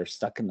 because they're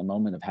stuck in the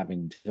moment of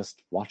having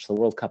just watched the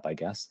World Cup, I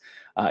guess,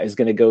 is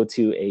going to go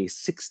to a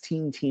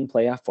 16-team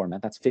playoff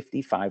format. That's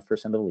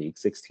 55% of the league,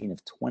 16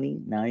 of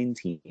 29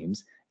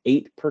 teams,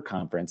 8 per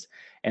conference.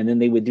 And then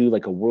they would do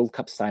like a World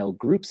Cup-style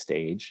group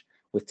stage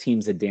with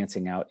teams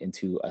advancing out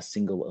into a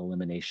single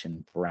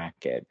elimination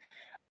bracket.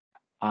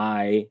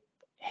 I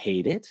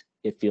hate it.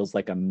 It feels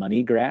like a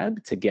money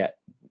grab to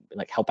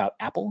help out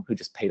Apple, who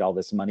just paid all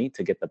this money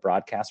to get the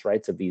broadcast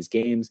rights of these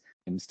games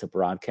to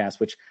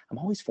broadcast, which I'm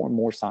always for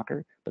more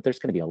soccer, but there's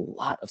going to be a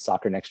lot of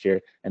soccer next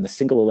year. And the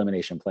single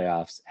elimination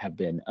playoffs have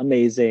been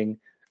amazing,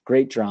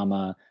 great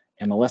drama.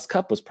 MLS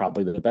Cup was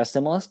probably the best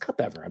MLS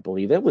Cup ever. I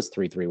believe it was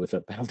 3-3 with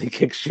a penalty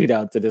kick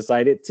shootout to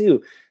decide it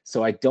too.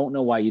 So I don't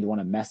know why you'd want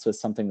to mess with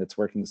something that's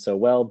working so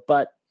well,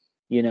 but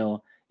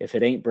if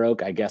it ain't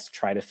broke, I guess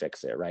try to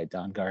fix it, right,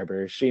 Don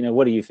Garber? Sheena,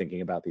 what are you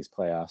thinking about these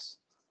playoffs?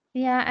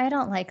 Yeah, I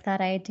don't like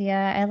that idea.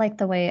 I like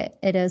the way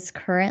it is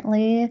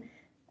currently.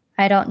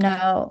 I don't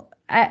know.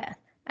 I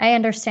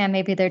understand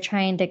maybe they're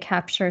trying to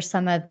capture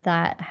some of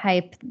that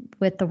hype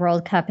with the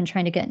World Cup and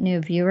trying to get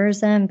new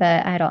viewers in,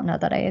 but I don't know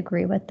that I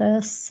agree with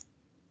this.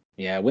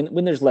 Yeah,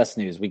 when there's less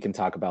news, we can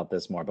talk about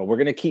this more, but we're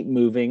going to keep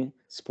moving.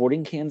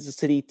 Sporting Kansas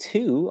City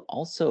 2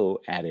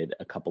 also added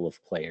a couple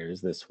of players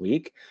this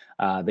week.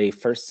 They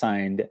first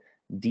signed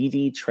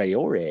Didi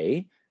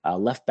Traore,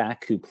 left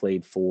back who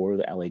played for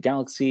the LA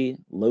Galaxy,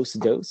 Los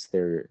Dos,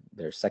 their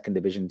second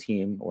division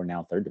team, or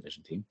now third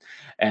division team,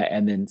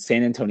 and then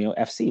San Antonio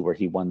FC, where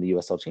he won the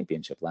USL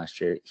Championship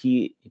last year.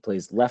 He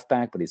plays left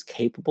back, but he's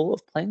capable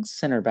of playing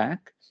center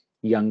back,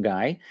 young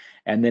guy.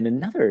 And then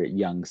another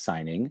young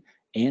signing,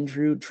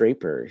 Andrew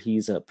Draper.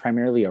 He's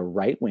primarily a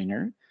right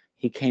winger.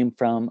 He came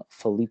from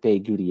Felipe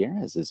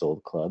Gutierrez's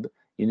old club,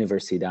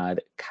 Universidad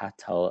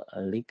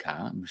Católica.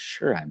 I'm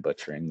sure I'm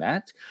butchering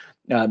that.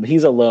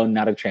 He's a loan,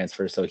 not a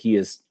transfer, so he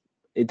is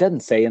it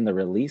doesn't say in the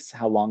release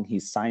how long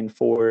he's signed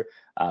for,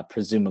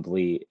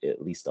 presumably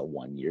at least a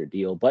 1-year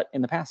deal. But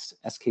in the past,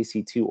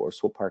 SKC2 or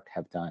Swope Park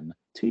have done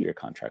 2-year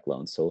contract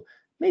loans. So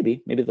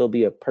maybe there'll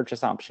be a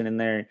purchase option in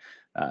there.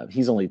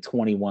 He's only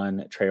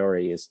 21.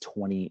 Traore is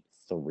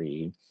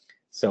 23.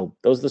 So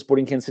those are the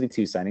Sporting Kansas City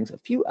 2 signings. A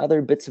few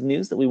other bits of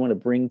news that we want to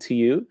bring to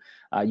you.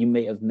 You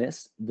may have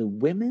missed the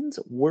Women's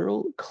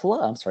World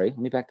Club. I'm sorry, let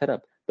me back that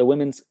up. The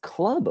Women's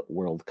Club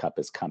World Cup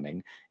is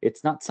coming.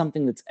 It's not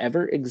something that's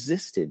ever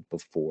existed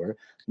before.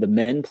 The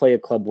men play a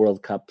Club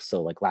World Cup.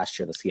 So like last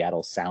year, the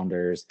Seattle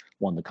Sounders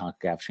won the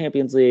CONCACAF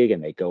Champions League,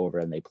 and they go over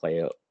and they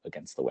play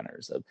against the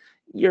winners of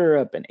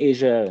Europe and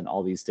Asia and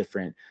all these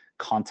different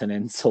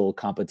continental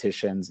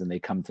competitions, and they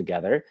come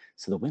together.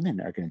 So the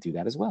women are going to do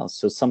that as well.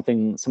 So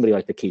somebody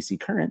like the KC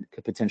Current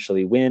could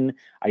potentially win.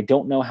 I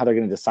don't know how they're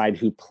going to decide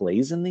who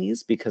plays in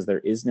these because there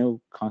is no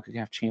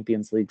CONCACAF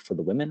Champions League for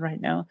the women right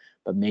now,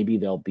 but maybe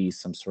there'll be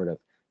some sort of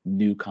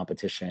new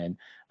competition.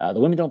 The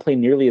women don't play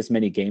nearly as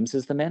many games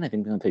as the men. I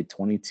think they only played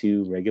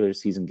 22 regular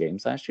season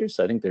games last year.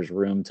 So I think there's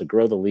room to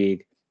grow the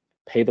league,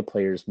 pay the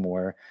players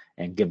more,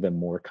 and give them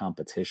more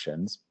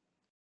competitions.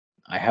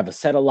 I have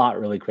said a lot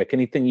really quick.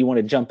 Anything you want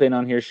to jump in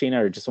on here, Sheena,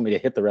 or just want me to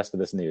hit the rest of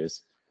this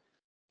news?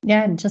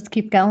 Yeah, just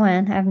keep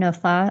going. I have no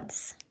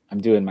thoughts. I'm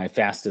doing my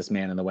fastest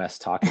man in the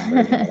West talking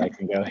version that I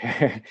can go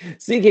here.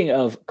 Speaking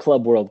of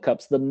Club World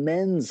Cups, the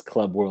Men's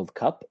Club World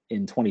Cup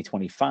in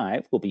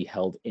 2025 will be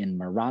held in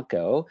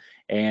Morocco.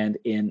 And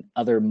in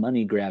other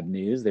money grab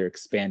news, they're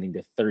expanding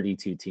to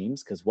 32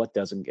 teams because what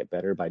doesn't get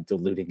better by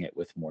diluting it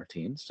with more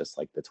teams, just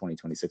like the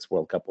 2026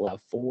 World Cup will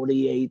have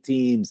 48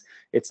 teams.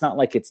 It's not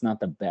like it's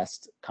not the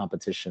best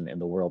competition in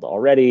the world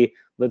already.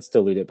 Let's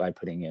dilute it by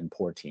putting in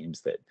poor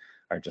teams that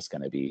are just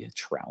going to be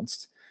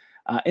trounced.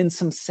 In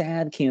some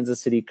sad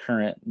Kansas City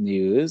Current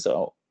news,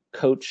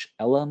 Coach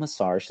Ella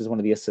Massar, she's one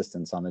of the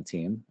assistants on the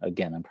team.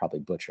 Again, I'm probably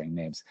butchering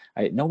names.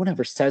 No one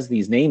ever says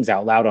these names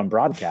out loud on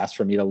broadcast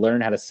for me to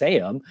learn how to say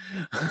them.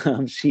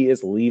 She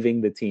is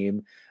leaving the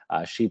team.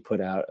 She put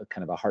out a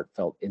kind of a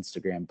heartfelt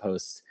Instagram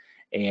post,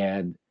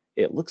 and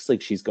it looks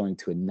like she's going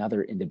to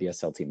another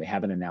NWSL team. They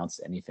haven't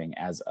announced anything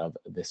as of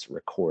this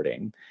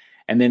recording.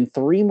 And then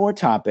 3 more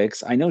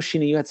topics. I know,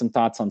 Sheena, you had some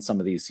thoughts on some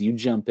of these. So you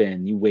jump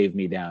in, you wave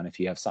me down if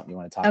you have something you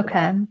want to talk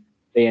about.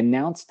 They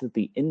announced that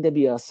the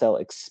NWSL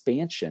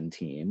expansion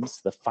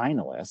teams, the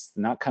finalists,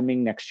 not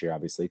coming next year,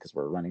 obviously, because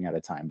we're running out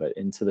of time, but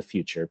into the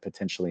future,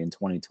 potentially in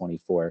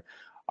 2024,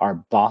 are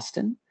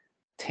Boston,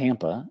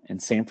 Tampa,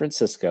 and San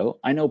Francisco.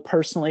 I know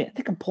personally, I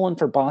think I'm pulling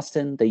for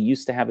Boston. They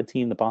used to have a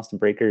team, the Boston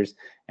Breakers,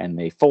 and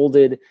they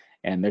folded.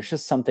 And there's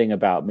just something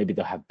about maybe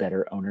they'll have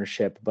better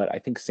ownership, but I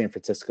think San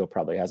Francisco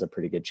probably has a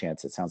pretty good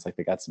chance. It sounds like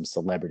they got some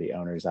celebrity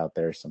owners out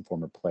there, some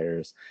former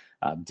players.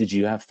 Did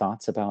you have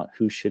thoughts about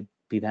who should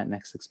be that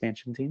next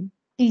expansion team?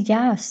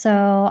 Yeah,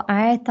 so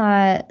I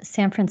thought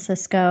San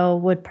Francisco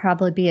would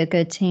probably be a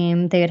good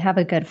team. They would have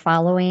a good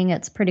following.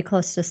 It's pretty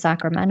close to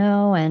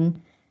Sacramento,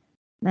 and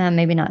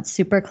maybe not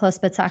super close,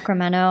 but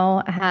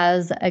Sacramento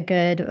has a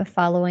good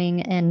following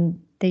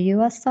in the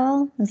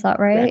USL. Is that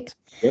right? Correct.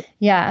 Yep.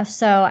 Yeah,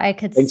 so I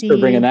could Thanks see. for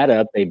bringing that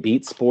up. They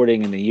beat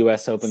Sporting in the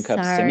U.S. Open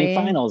Cup Sorry.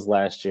 semifinals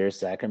last year,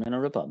 Sacramento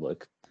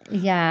Republic.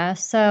 Yeah,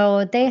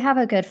 so they have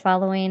a good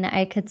following.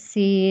 I could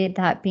see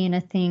that being a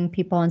thing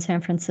people in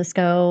San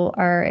Francisco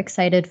are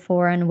excited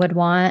for and would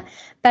want.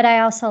 But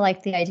I also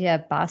like the idea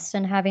of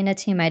Boston having a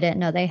team. I didn't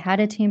know they had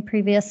a team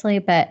previously,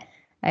 but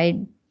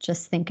I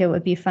just think it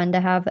would be fun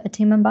to have a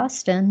team in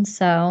Boston.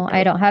 So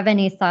I don't have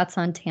any thoughts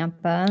on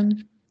Tampa.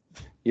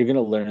 You're going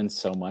to learn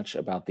so much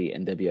about the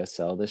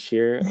NWSL this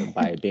year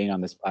by being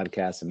on this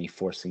podcast and me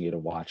forcing you to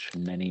watch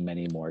many,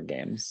 many more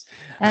games.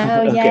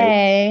 Oh,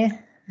 yay.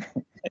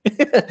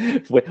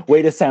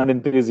 Way to sound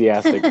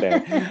enthusiastic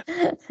there.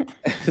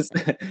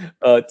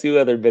 2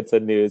 other bits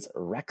of news.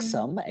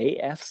 Wrexham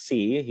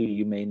AFC, who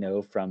you may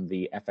know from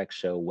the FX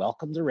show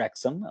Welcome to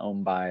Wrexham,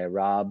 owned by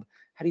Rob.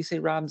 How do you say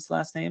Rob's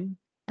last name?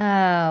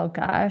 Oh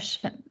gosh,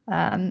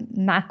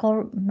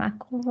 McElroy?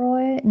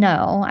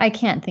 No, I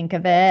can't think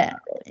of it.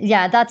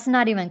 Yeah, that's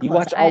not even close. You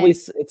watch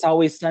It's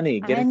Always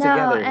Sunny. Get it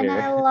together here. And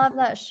I love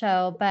that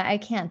show, but I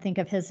can't think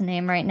of his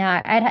name right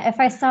now. If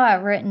I saw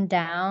it written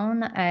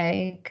down,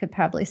 I could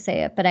probably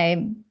say it, but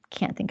I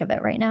can't think of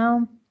it right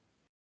now.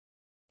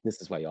 This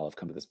is why y'all have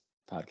come to this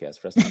podcast,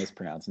 for us to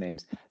mispronounce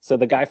names. So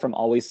the guy from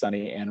Always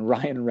Sunny and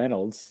Ryan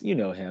Reynolds, you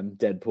know him,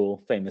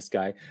 Deadpool, famous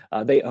guy.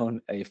 They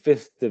own a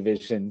 5th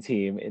division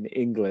team in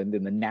England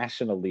in the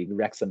National League,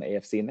 Wrexham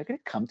AFC, and they're going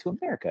to come to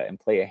America and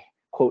play a,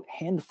 quote,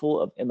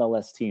 handful of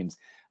MLS teams.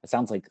 It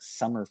sounds like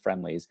summer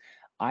friendlies.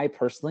 I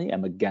personally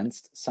am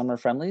against summer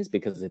friendlies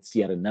because it's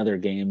yet another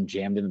game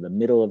jammed into the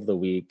middle of the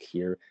week.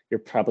 You're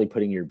probably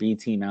putting your B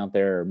team out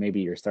there, or maybe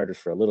your starters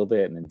for a little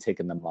bit and then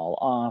taking them all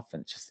off,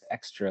 and it's just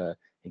extra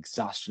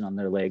exhaustion on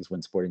their legs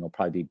when Sporting will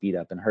probably be beat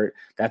up and hurt.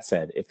 That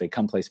said, if they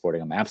come play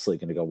Sporting, I'm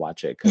absolutely going to go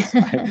watch it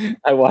because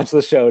I watch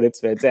the show and it's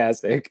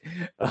fantastic.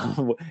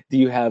 Do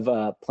you have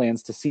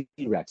plans to see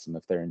Wrexham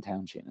if they're in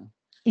town, Sheena?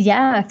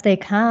 Yeah, if they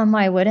come,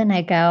 why wouldn't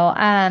I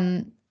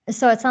go?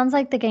 So it sounds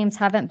like the games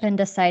haven't been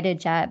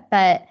decided yet,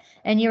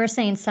 and you were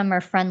saying some are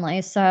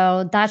friendly.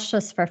 So that's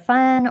just for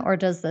fun, or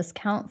does this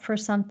count for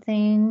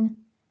something?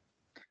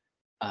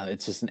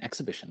 It's just an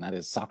exhibition. That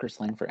is soccer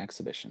slang for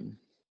exhibition.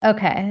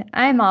 Okay,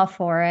 I'm all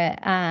for it.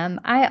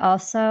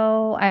 I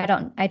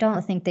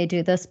don't think they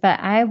do this, but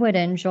I would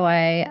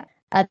enjoy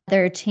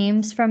other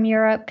teams from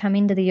Europe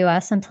coming to the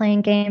US and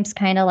playing games,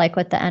 kind of like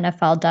what the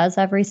NFL does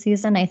every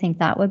season. I think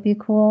that would be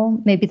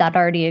cool. Maybe that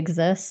already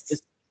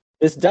exists.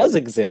 This does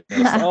exist.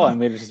 Oh, I Oh,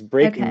 mean, just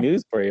breaking okay.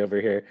 news for you over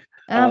here.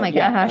 Oh my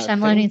Yeah, gosh, I'm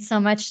learning so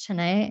much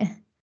tonight.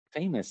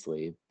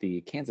 famously,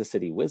 the Kansas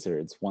City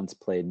Wizards once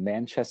played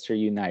Manchester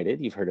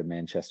United. You've heard of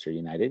Manchester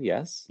United,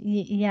 yes?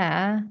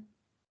 Yeah.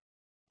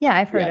 Yeah,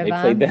 I've heard Yeah, of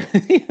they played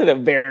them. them. A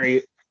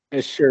very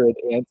assured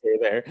answer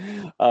there.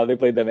 They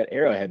played them at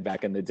Arrowhead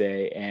back in the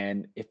day,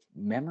 and if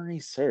memory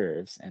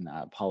serves, and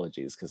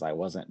apologies because I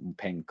wasn't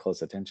paying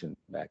close attention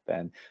back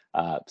then,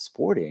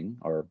 Sporting,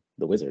 or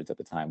the Wizards at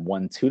the time,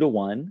 won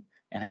 2-1,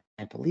 and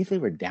I believe they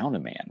were down a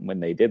man when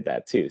they did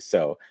that too.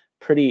 So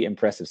pretty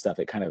impressive stuff.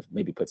 It kind of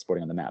maybe put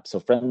Sporting on the map. So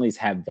friendlies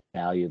have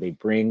value. They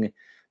bring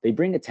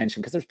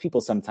attention because there's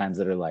people sometimes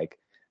that are like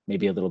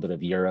maybe a little bit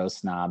of Euro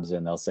snobs,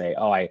 and they'll say,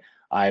 "Oh,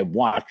 I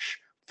watch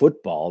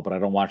football, but I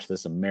don't watch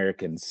this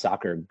American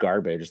soccer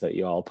garbage that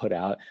you all put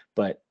out."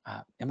 But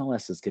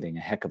MLS is getting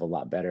a heck of a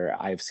lot better.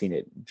 I've seen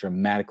it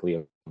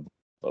dramatically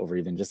over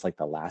even just like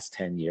the last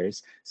 10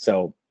 years.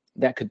 So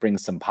that could bring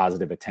some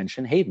positive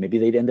attention. Hey, maybe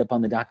they'd end up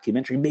on the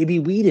documentary. Maybe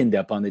we'd end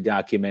up on the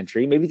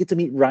documentary. Maybe we get to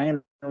meet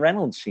Ryan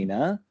Reynolds,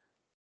 Sheena.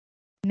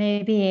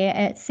 Maybe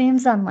it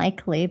seems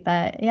unlikely,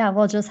 but yeah,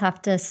 we'll just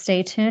have to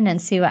stay tuned and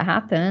see what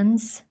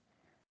happens.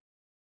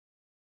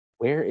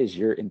 Where is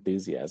your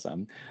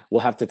enthusiasm?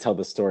 We'll have to tell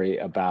the story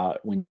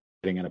about when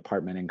getting an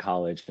apartment in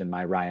college and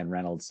my Ryan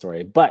Reynolds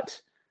story. But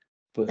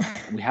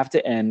we have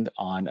to end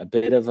on a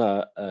bit of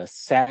a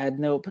sad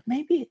note, but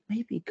maybe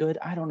good.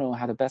 I don't know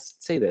how to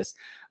best say this.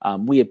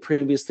 We had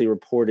previously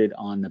reported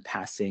on the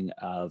passing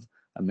of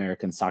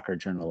American soccer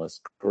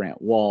journalist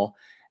Grant Wall.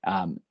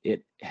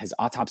 His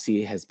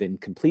autopsy has been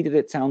completed,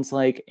 it sounds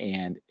like,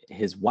 and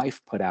his wife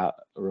put out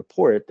a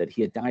report that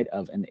he had died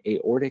of an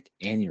aortic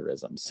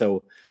aneurysm.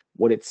 So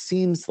what it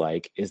seems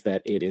like is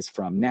that it is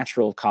from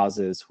natural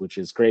causes, which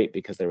is great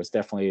because there was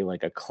definitely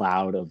like a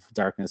cloud of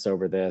darkness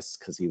over this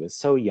because he was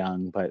so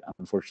young, but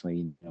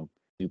unfortunately,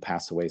 do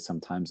pass away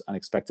sometimes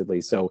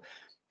unexpectedly. So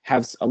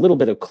have a little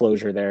bit of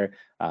closure there.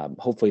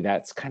 Hopefully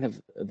that's kind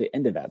of the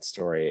end of that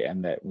story,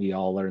 and that we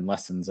all learn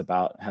lessons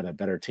about how to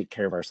better take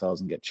care of ourselves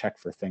and get checked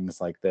for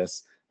things like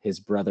this. His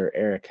brother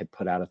Eric had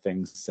put out a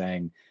thing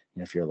saying,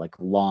 if you're like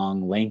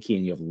long, lanky,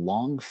 and you have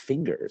long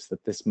fingers,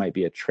 that this might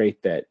be a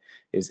trait that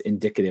is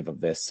indicative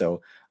of this.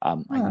 So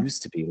I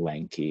used to be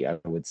lanky, I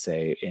would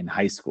say, in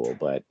high school,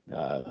 but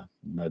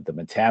the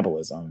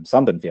metabolism,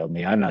 something failed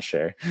me. I'm not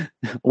sure.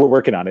 We're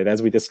working on it,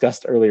 as we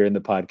discussed earlier in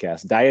the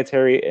podcast.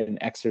 Dietary and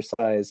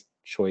exercise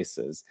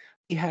choices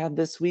we have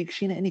this week.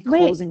 Sheena, any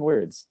Wait, closing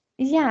words?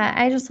 yeah,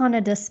 I just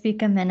wanted to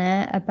speak a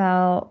minute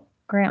about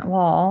Grant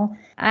Wall.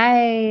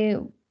 I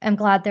am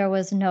glad there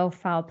was no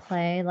foul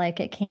play. Like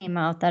it came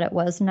out that it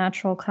was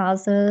natural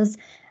causes,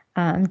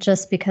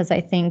 just because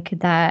I think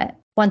that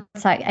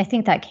I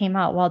think that came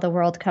out while the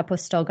World Cup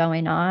was still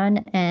going on,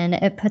 and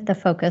it put the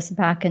focus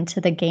back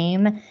into the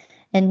game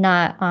and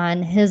not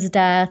on his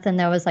death. And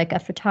there was like a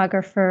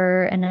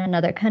photographer in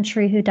another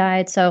country who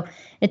died. So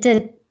it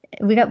did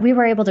we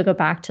were able to go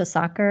back to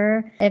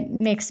soccer. It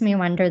makes me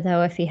wonder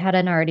though, if he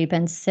hadn't already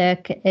been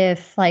sick,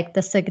 if like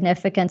the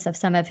significance of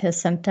some of his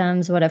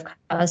symptoms would have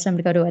caused him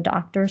to go to a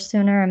doctor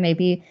sooner, and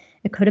maybe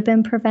it could have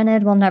been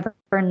prevented. We'll never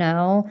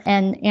know.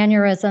 And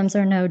aneurysms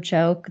are no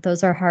joke.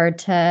 Those are hard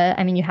to,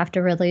 you have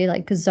to really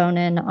like zone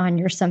in on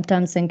your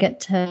symptoms and get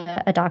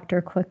to a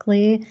doctor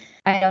quickly.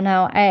 I don't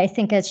know. I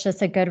think it's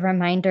just a good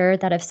reminder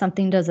that if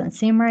something doesn't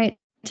seem right,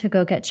 to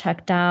go get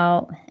checked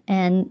out,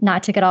 and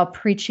not to get all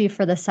preachy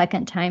for the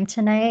second time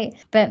tonight,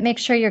 but make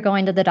sure you're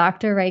going to the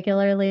doctor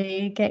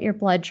regularly, get your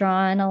blood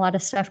drawn. A lot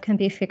of stuff can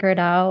be figured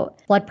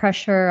out, blood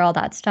pressure, all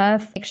that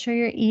stuff. Make sure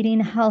you're eating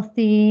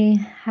healthy,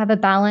 have a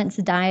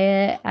balanced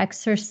diet,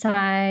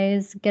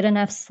 exercise, get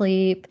enough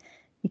sleep.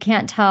 You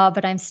can't tell,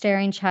 but I'm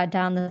staring Chad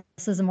down.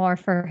 This is more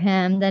for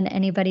him than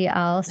anybody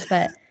else,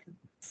 but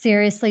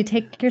seriously,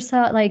 take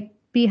yourself,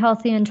 be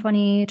healthy in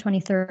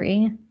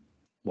 2023.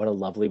 What a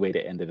lovely way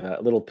to end it. A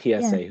little PSA.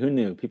 Yeah. Who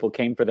knew? People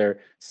came for their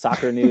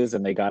soccer news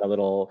and they got a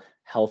little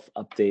health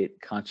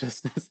update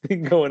consciousness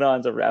thing going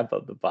on to wrap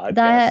up the podcast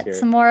That's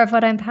here. more of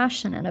what I'm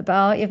passionate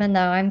about, even though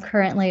I'm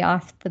currently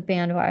off the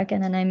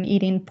bandwagon and I'm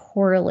eating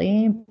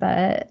poorly,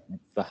 but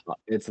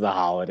It's the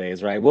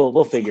holidays, right?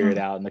 We'll figure it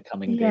out in the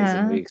coming days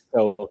and weeks.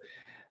 So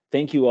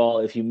thank you all.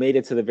 If you made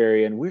it to the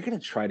very end, we're going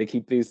to try to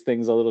keep these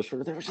things a little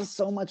shorter. There was just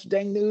so much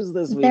dang news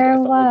this week. There I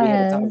felt like we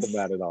had to talk was.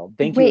 about it all.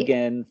 Thank you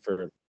again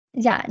for...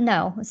 Yeah,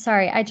 no,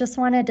 sorry. I just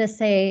wanted to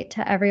say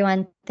to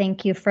everyone,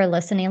 thank you for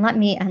listening. Let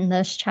me end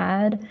this,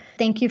 Chad.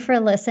 Thank you for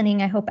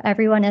listening. I hope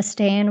everyone is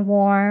staying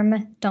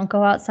warm. Don't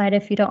go outside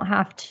if you don't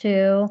have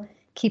to.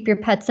 Keep your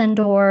pets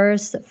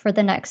indoors for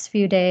the next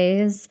few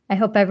days. I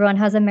hope everyone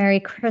has a Merry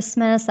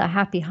Christmas, a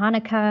Happy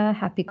Hanukkah,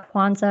 Happy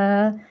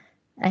Kwanzaa.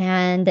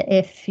 And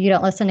if you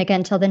don't listen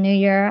again till the new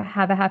year,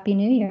 have a Happy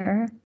New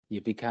Year.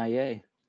 Yippee-ki-yay.